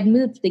realized I'd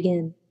moved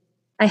again.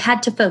 I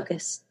had to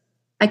focus.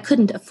 I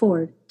couldn't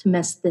afford to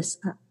mess this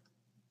up.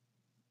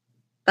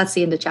 That's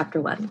the end of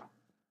chapter 1.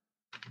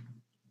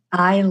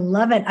 I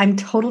love it. I'm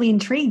totally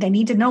intrigued. I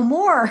need to know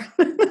more.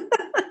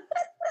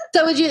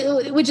 So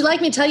would you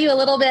like me to tell you a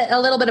little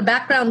bit of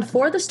background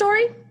for the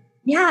story?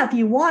 Yeah, if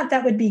you want,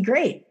 that would be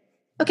great.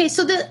 Okay,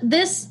 so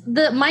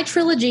my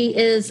trilogy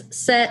is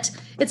set,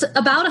 it's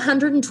about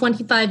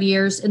 125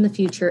 years in the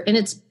future, and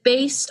it's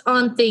based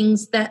on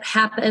things that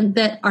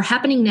are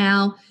happening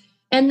now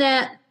and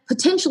that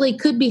potentially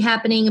could be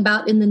happening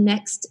about in the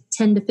next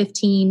 10 to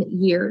 15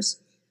 years.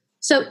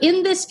 So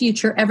in this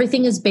future,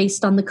 everything is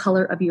based on the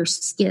color of your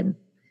skin.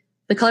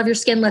 The color of your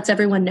skin lets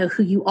everyone know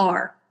who you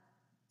are.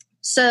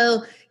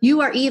 So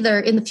you are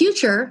in the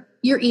future,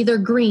 you're either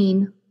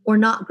green or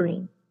not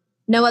green.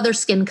 No other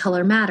skin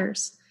color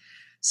matters.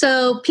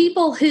 So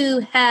people who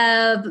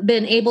have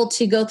been able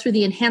to go through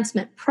the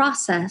enhancement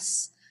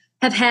process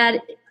have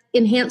had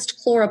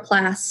enhanced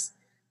chloroplasts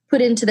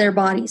put into their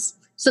bodies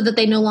so that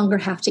they no longer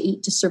have to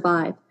eat to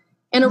survive.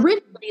 And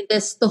originally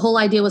the whole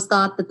idea was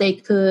thought that they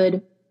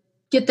could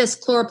get this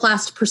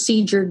chloroplast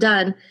procedure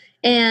done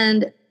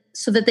and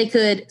so that they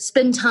could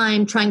spend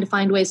time trying to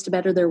find ways to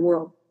better their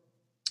world.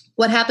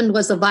 What happened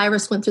was a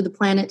virus went through the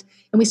planet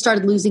and we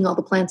started losing all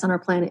the plants on our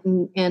planet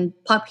and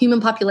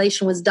human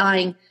population was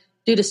dying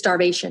due to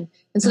starvation.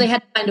 And so they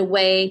had to find a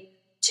way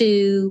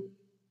to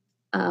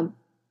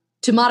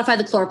modify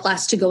the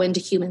chloroplast to go into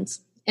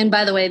humans. And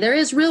by the way, there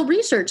is real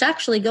research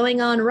actually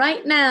going on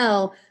right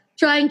now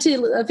trying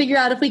to figure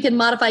out if we can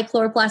modify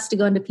chloroplast to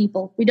go into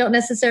people. We don't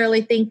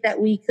necessarily think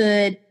that we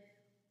could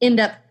end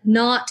up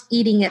not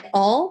eating at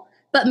all,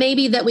 but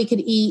maybe that we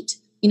could eat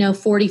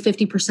 40,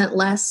 50%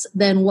 less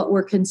than what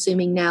we're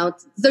consuming now.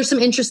 There's some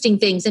interesting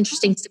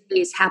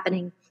studies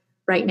happening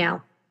right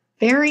now.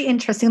 Very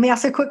interesting. Let me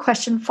ask a quick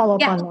question, follow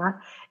up on that.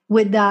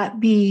 Would that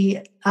be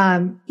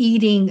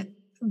eating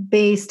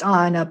based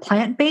on a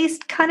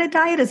plant-based kind of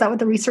diet? Is that what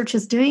the research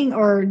is doing?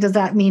 Or does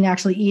that mean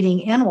actually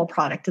eating animal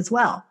product as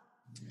well?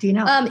 Do you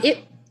know?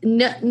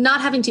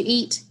 Not having to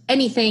eat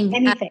anything.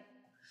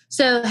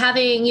 So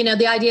having,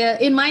 the idea,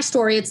 in my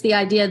story, it's the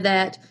idea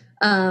that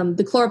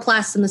the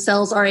chloroplasts in the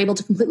cells are able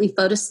to completely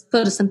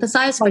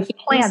photosynthesize. Like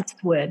plants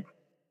would.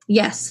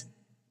 Yes.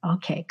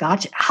 Okay,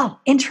 gotcha. How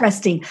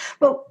interesting.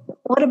 But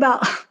what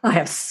about, I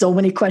have so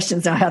many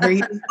questions now, Heather.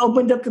 You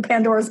opened up the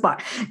Pandora's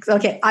box.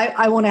 Okay,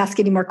 I won't ask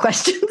any more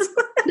questions.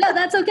 No,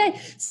 that's okay.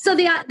 So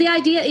the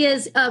idea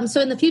is, so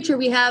in the future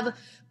we have,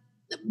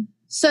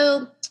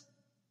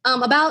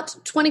 about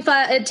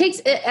 25, it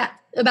takes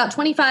about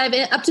 25,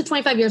 up to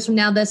 25 years from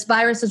now, this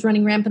virus is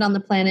running rampant on the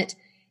planet.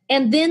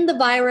 And then the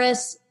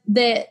virus,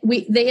 they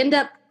end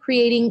up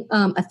creating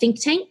a think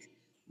tank.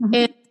 Mm-hmm.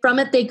 And from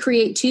it, they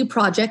create 2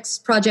 projects,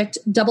 Project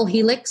Double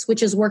Helix,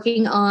 which is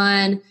working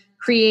on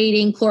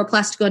creating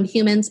chloroplast to go into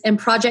humans, and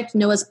Project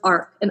Noah's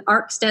Ark. And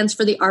ARC stands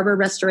for the Arbor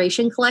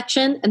Restoration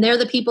Collection. And they're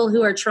the people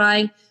who are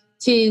trying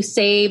to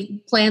save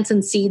plants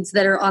and seeds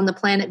that are on the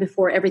planet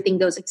before everything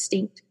goes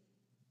extinct.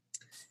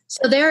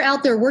 So they're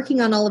out there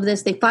working on all of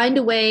this. They find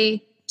a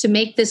way to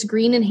make this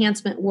green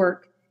enhancement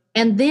work.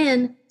 And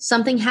then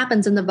something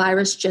happens and the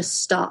virus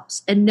just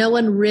stops. And no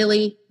one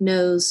really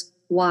knows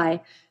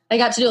why. I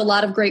got to do a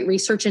lot of great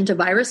research into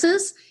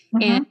viruses,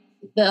 and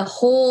the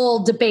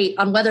whole debate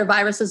on whether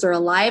viruses are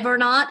alive or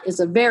not is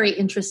a very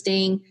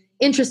interesting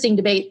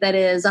debate that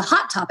is a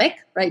hot topic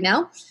right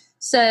now.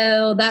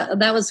 So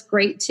that was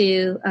great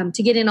to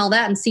get in all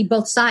that and see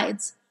both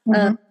sides.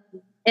 And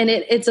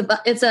it's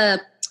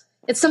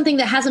something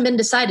that hasn't been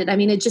decided. I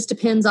mean, it just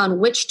depends on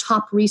which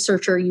top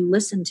researcher you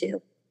listen to.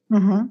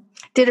 Mm-hmm.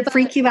 Did it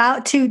freak you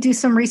out to do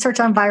some research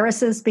on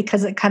viruses?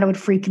 Because it kind of would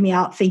freak me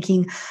out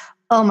thinking,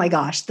 oh my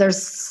gosh,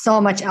 there's so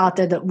much out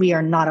there that we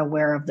are not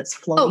aware of that's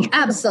floating. Oh,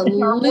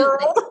 absolutely.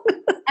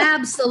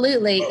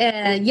 Absolutely.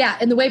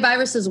 And the way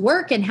viruses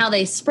work and how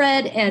they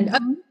spread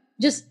and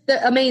just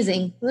the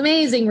amazing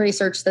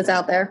research that's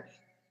out there.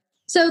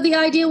 So the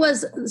idea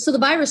was, the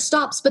virus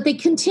stops, but they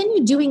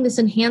continue doing this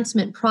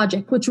enhancement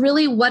project, which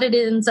really what it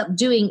ends up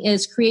doing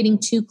is creating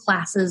 2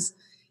 classes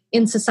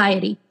in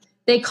society.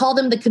 They call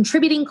them the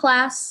contributing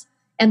class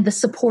and the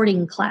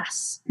supporting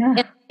class.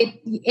 Yeah. And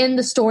in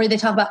the story, they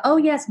talk about, oh,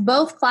 yes,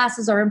 both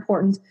classes are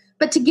important.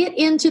 But to get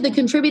into the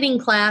contributing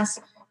class,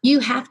 you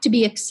have to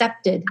be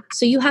accepted.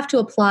 So you have to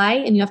apply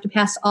and you have to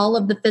pass all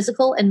of the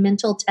physical and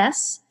mental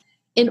tests.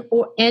 And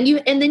then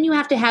you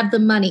have to have the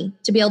money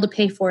to be able to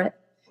pay for it.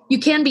 You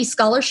can be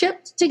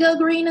scholarshiped to go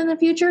green in the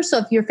future. So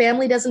if your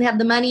family doesn't have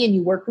the money and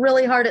you work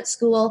really hard at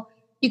school,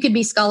 you could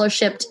be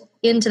scholarshiped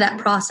into that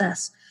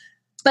process.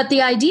 But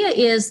the idea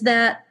is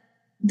that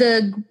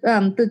the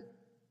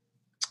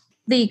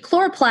the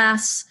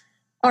chloroplasts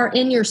are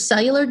in your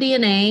cellular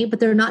DNA, but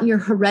they're not in your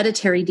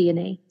hereditary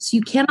DNA. So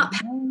you cannot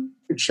pass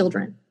your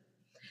children.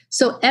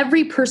 So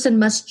every person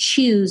must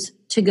choose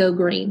to go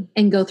green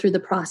and go through the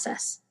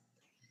process.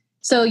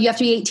 So you have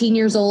to be 18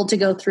 years old to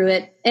go through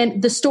it.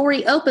 And the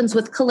story opens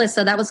with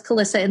Calissa. That was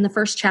Calissa in the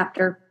first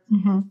chapter.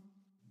 Mm-hmm.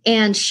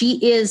 And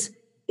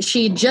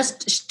she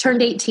just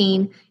turned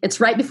 18. It's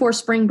right before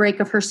spring break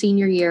of her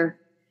senior year.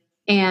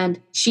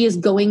 And she is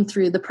going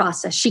through the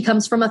process. She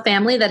comes from a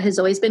family that has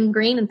always been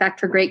green. In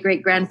fact, her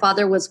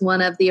great-great-grandfather was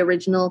one of the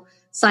original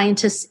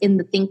scientists in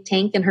the think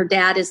tank. And her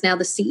dad is now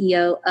the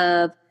CEO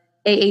of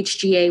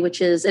AHGA,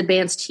 which is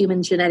Advanced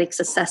Human Genetics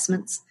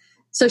Assessments.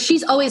 So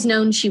she's always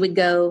known she would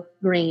go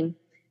green.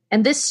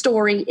 And this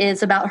story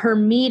is about her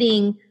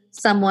meeting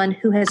someone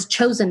who has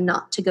chosen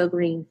not to go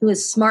green, who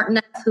is smart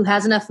enough, who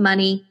has enough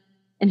money,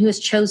 and who has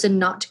chosen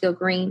not to go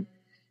green.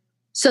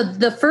 So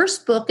the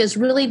first book is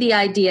really the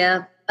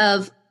idea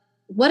of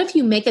what if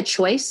you make a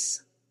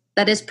choice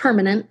that is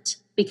permanent?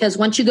 Because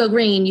once you go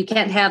green, you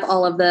can't have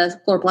all of the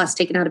chloroplasts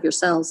taken out of your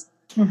cells.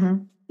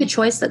 Mm-hmm. A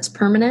choice that's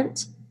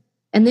permanent.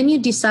 And then you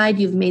decide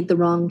you've made the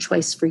wrong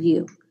choice for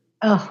you.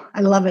 Oh, I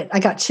love it. I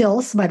got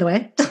chills, by the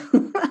way.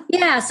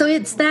 Yeah. So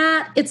it's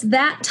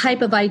that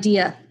type of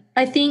idea.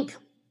 I think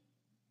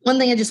one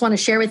thing I just want to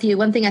share with you,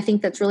 one thing I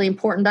think that's really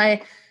important.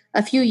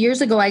 A few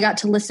years ago, I got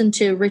to listen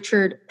to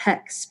Richard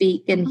Peck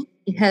speak, and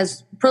he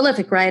has a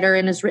prolific writer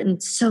and has written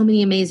so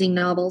many amazing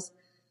novels.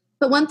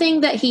 But one thing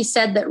that he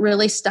said that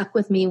really stuck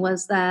with me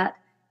was that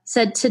he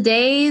said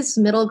today's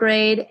middle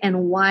grade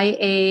and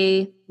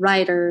YA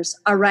writers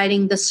are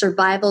writing the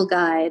survival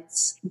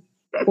guides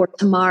for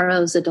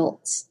tomorrow's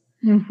adults.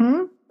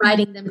 Mm-hmm.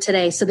 Writing them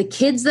today. So the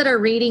kids that are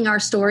reading our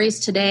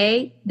stories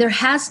today, there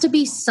has to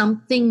be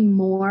something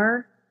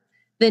more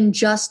than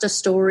just a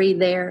story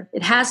there.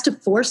 It has to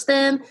force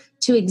them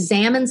to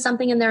examine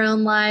something in their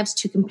own lives,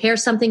 to compare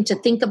something, to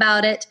think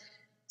about it,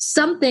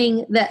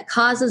 something that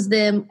causes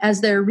them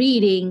as they're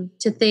reading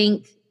to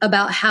think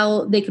about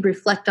how they could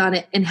reflect on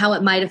it and how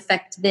it might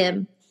affect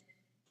them.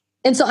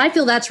 And so I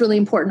feel that's really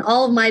important.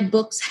 All of my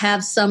books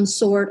have some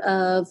sort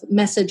of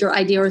message or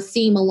idea or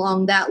theme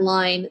along that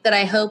line that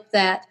I hope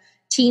that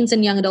teens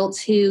and young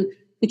adults who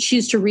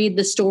choose to read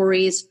the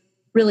stories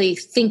really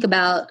think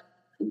about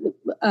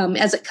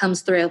as it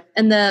comes through.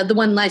 And the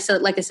one like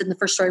I said in the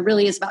first story,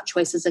 really is about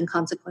choices and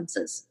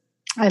consequences.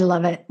 I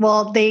love it.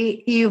 Well,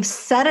 you've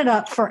set it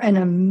up for an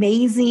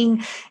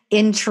amazing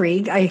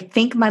intrigue. I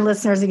think my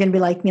listeners are going to be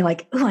like me,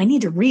 like, oh, I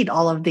need to read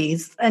all of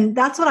these. And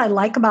that's what I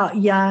like about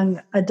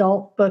young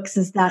adult books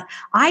is that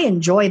I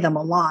enjoy them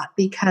a lot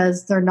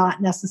because they're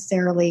not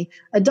necessarily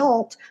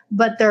adult,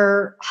 but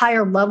they're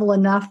higher level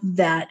enough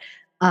that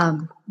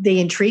they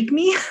intrigue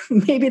me.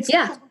 Maybe it's,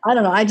 I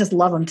don't know. I just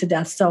love them to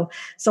death. So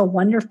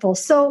wonderful.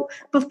 So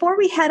before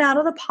we head out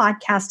of the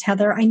podcast,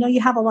 Heather, I know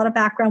you have a lot of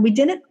background. We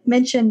didn't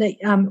mention that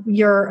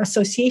your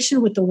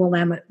association with the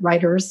Willamette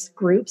Writers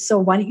Group. So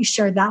why don't you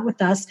share that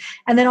with us?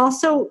 And then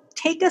also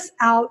take us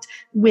out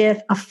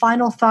with a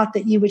final thought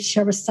that you would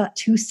share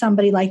to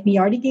somebody like me. You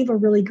already gave a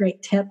really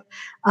great tip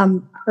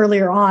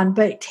earlier on,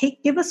 but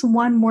give us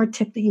one more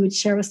tip that you would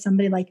share with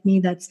somebody like me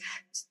that's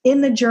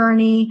in the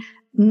journey,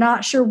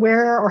 not sure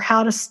where or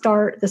how to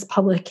start this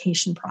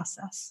publication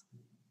process.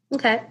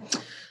 Okay.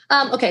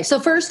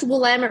 So first,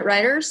 Willamette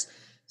Writers.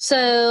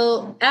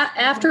 So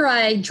after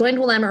I joined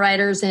Willamette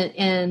Writers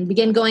and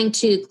began going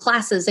to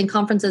classes and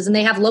conferences, and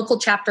they have local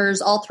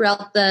chapters all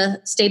throughout the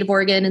state of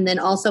Oregon, and then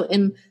also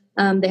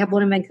they have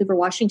one in Vancouver,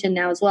 Washington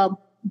now as well.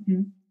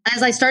 Mm-hmm.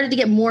 As I started to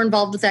get more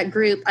involved with that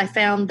group, I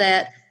found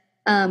that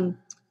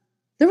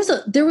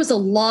there was a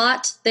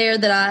lot there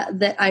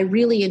that I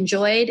really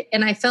enjoyed,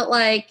 and I felt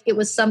like it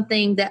was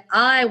something that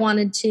I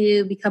wanted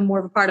to become more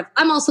of a part of.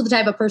 I'm also the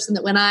type of person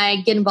that when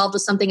I get involved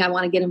with something, I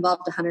want to get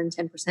involved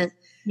 110%.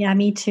 Yeah,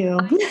 me too.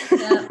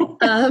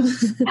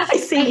 I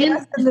see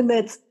it, and then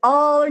it's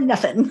all or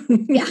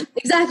nothing. Yeah,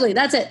 exactly.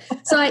 That's it.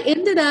 So I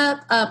ended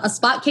up, a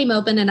spot came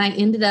open, and I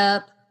ended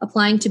up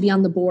applying to be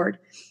on the board.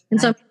 And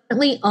so I'm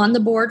currently on the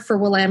board for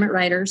Willamette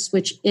Writers,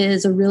 which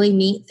is a really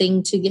neat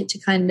thing to get to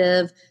kind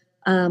of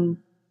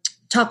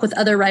talk with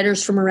other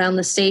writers from around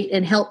the state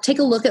and help take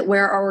a look at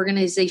where our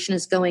organization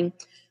is going.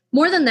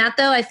 More than that,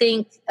 though, I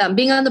think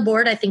being on the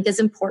board, I think is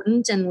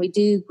important, and we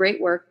do great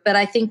work. But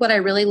I think what I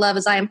really love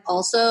is I am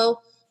also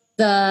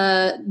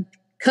the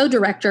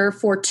co-director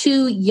for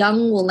 2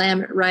 young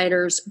Willamette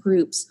Writers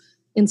groups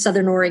in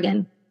Southern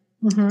Oregon.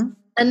 Mm-hmm.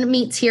 And it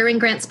meets here in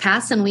Grants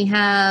Pass, and we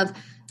have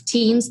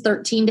teens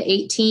 13 to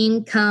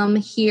 18 come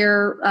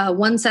here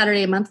one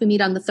Saturday a month. We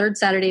meet on the 3rd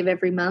Saturday of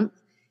every month.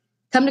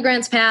 Come to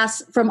Grants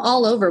Pass from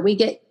all over. We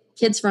get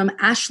kids from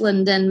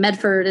Ashland and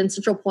Medford and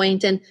Central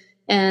Point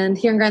and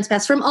here in Grants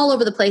Pass from all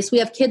over the place. We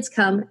have kids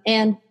come,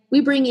 and we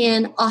bring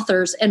in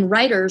authors and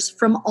writers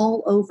from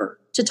all over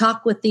to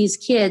talk with these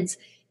kids,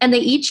 and they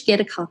each get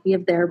a copy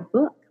of their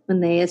book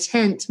when they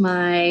attend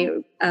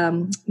my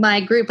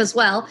group as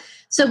well.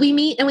 So we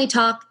meet and we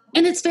talk,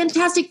 and it's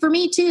fantastic for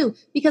me too,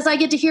 because I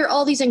get to hear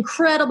all these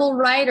incredible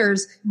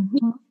writers.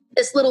 Mm-hmm.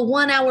 this little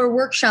 1-hour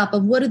workshop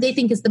of what do they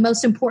think is the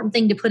most important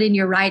thing to put in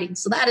your writing.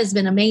 So that has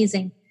been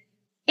amazing.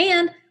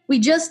 And we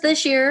just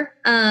this year,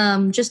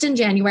 just in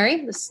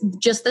January,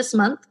 just this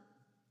month,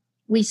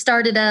 we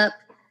started up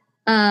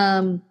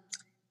a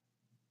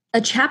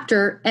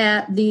chapter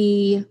at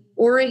the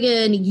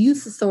Oregon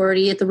Youth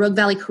Authority at the Rogue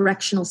Valley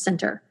Correctional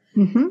Center.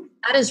 Mm-hmm.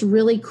 That is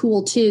really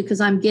cool too,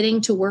 because I'm getting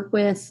to work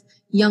with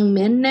young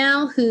men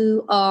now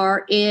who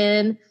are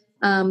in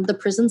the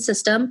prison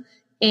system.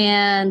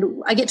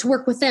 And I get to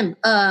work with them,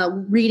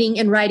 reading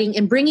and writing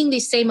and bringing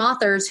these same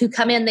authors who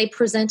come in, they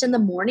present in the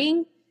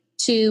morning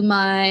to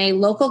my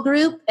local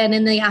group. And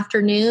in the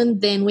afternoon,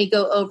 then we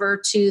go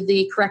over to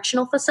the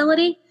correctional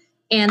facility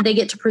and they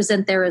get to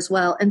present there as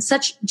well. And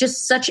such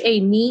a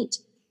neat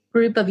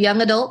group of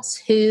young adults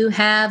who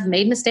have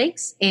made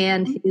mistakes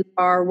and who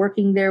are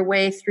working their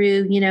way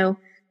through,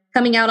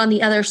 coming out on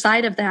the other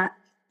side of that.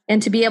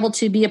 And to be able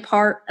to be a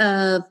part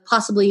of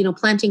possibly,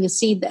 planting a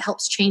seed that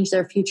helps change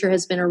their future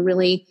has been a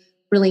really,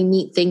 really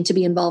neat thing to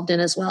be involved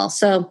in as well.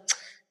 So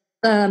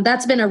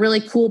that's been a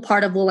really cool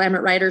part of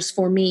Willamette Writers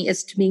for me,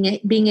 is to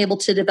being able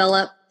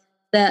to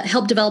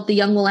help develop the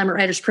Young Willamette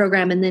Writers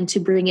program and then to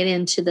bring it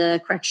into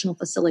the correctional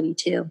facility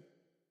too.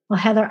 Well,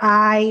 Heather,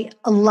 I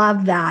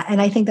love that.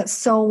 And I think that's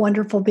so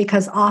wonderful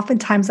because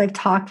oftentimes I've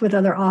talked with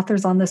other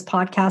authors on this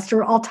podcast,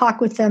 or I'll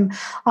talk with them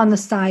on the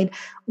side,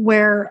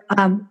 where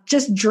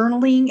just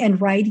journaling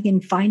and writing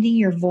and finding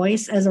your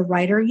voice as a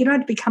writer, you don't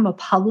have to become a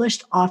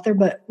published author,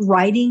 but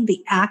writing,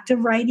 the act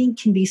of writing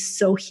can be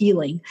so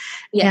healing.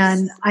 Yes.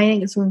 And I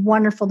think it's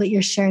wonderful that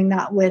you're sharing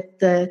that with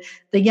the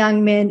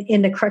young men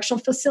in the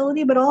correctional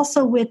facility, but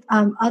also with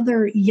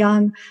other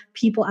young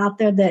people out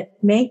there that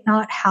may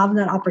not have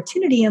that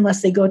opportunity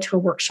unless they go to a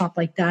workshop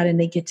like that and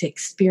they get to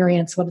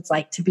experience what it's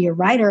like to be a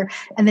writer.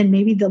 And then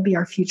maybe they'll be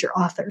our future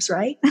authors,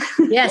 right?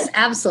 Yes,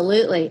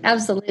 absolutely.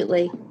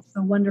 Absolutely.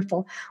 So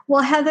wonderful.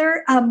 Well,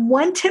 Heather,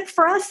 one tip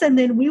for us, and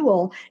then we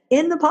will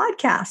end the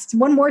podcast.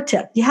 One more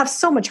tip. You have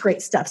so much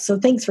great stuff. So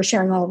thanks for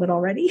sharing all of it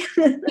already.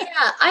 Yeah,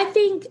 I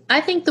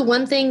think the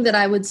one thing that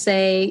I would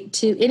say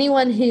to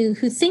anyone who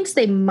thinks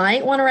they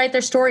might want to write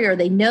their story, or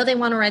they know they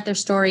want to write their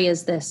story,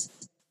 is this.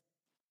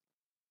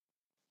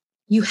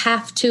 You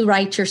have to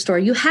write your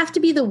story. You have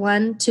to be the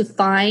one to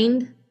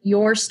find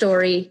your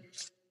story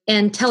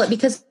and tell it,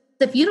 because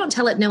if you don't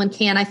tell it, no one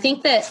can. I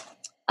think that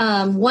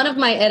one of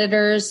my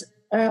editors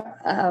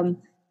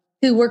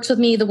who works with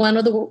me, the one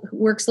who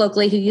works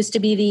locally, who used to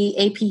be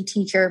the AP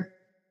teacher,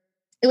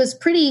 it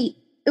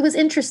was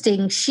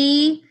interesting.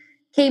 She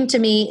came to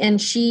me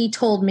and she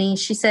told me,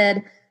 she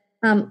said,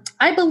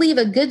 I believe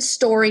a good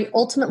story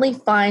ultimately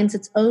finds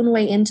its own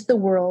way into the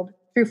world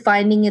through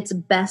finding its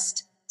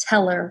best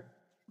teller.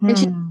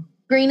 And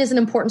Green is an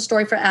important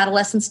story for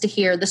adolescents to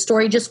hear. The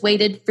story just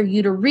waited for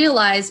you to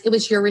realize it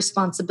was your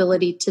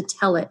responsibility to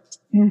tell it.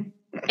 And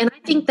I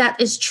think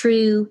that is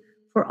true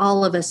for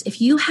all of us.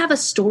 If you have a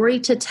story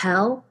to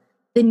tell,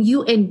 then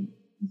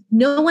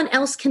no one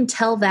else can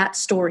tell that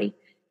story.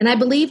 And I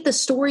believe the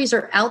stories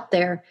are out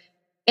there.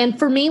 And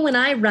for me, when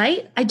I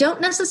write, I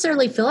don't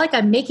necessarily feel like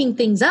I'm making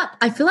things up.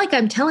 I feel like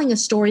I'm telling a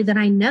story that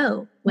I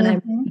know when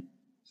I'm writing.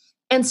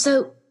 And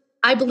so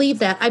I believe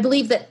that. I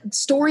believe that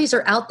stories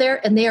are out there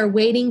and they are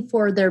waiting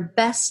for their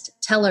best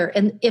teller.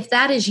 And if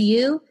that is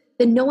you,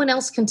 then no one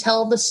else can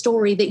tell the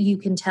story that you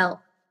can tell.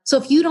 So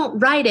if you don't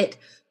write it,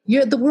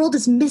 the world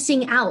is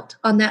missing out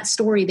on that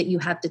story that you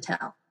have to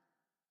tell.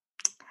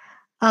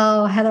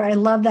 Oh, Heather, I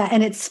love that.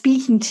 And it's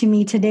speaking to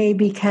me today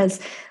because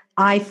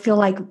I feel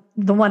like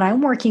the one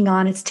I'm working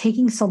on, it's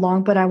taking so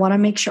long, but I want to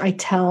make sure I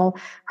tell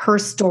her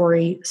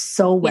story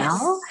so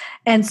well. Yes.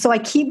 And so I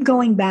keep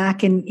going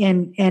back and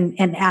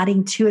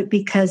adding to it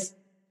because,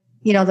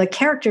 the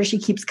character, she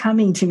keeps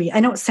coming to me. I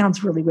know it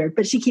sounds really weird,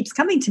 but she keeps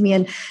coming to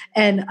me.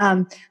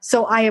 And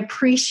so I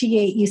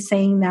appreciate you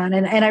saying that.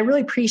 And I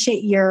really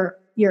appreciate your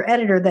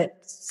editor that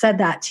said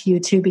that to you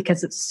too,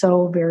 because it's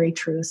so very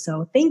true.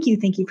 So thank you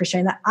for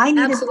sharing that. I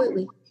needed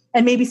Absolutely. It,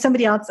 and maybe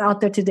somebody else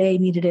out there today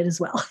needed it as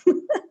well.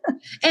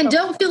 And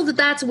don't feel that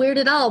that's weird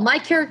at all. My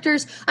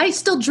characters, I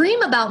still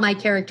dream about my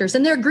characters,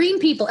 and they're green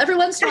people. Every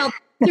once in a while,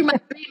 through my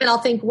dream, and I'll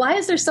think, why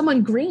is there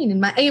someone green in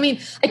my?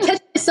 I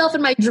catch myself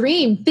in my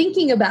dream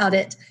thinking about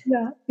it.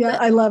 Yeah,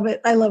 I love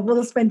it. Well,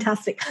 that's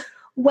fantastic.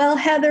 Well,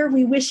 Heather,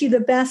 we wish you the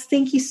best.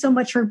 Thank you so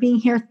much for being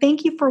here.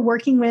 Thank you for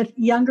working with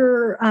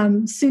younger,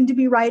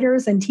 soon-to-be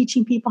writers and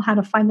teaching people how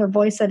to find their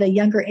voice at a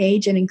younger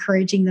age and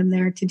encouraging them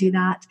there to do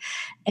that.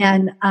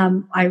 And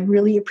I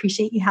really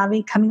appreciate you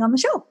coming on the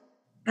show.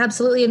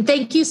 Absolutely. And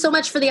thank you so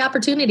much for the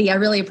opportunity. I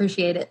really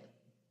appreciate it.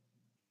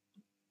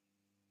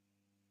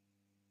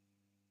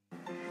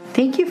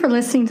 Thank you for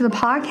listening to the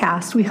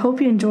podcast. We hope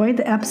you enjoyed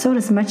the episode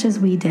as much as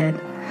we did.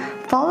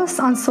 Follow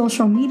us on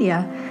social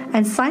media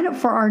and sign up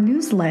for our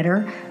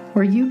newsletter,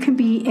 where you can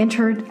be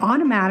entered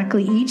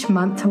automatically each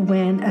month to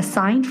win a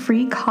signed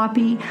free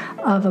copy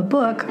of a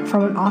book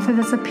from an author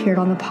that's appeared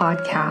on the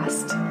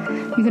podcast.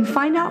 You can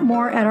find out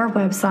more at our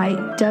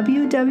website,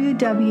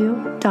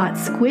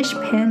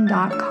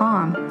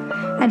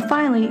 www.squishpen.com. And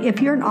finally,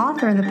 if you're an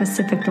author in the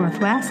Pacific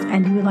Northwest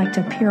and you would like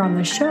to appear on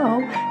the show,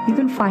 you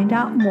can find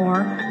out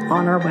more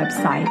on our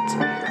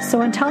website.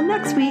 So until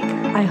next week,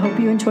 I hope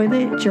you enjoy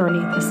the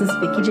journey. This is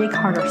Vicki J.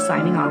 Carter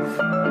signing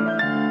off.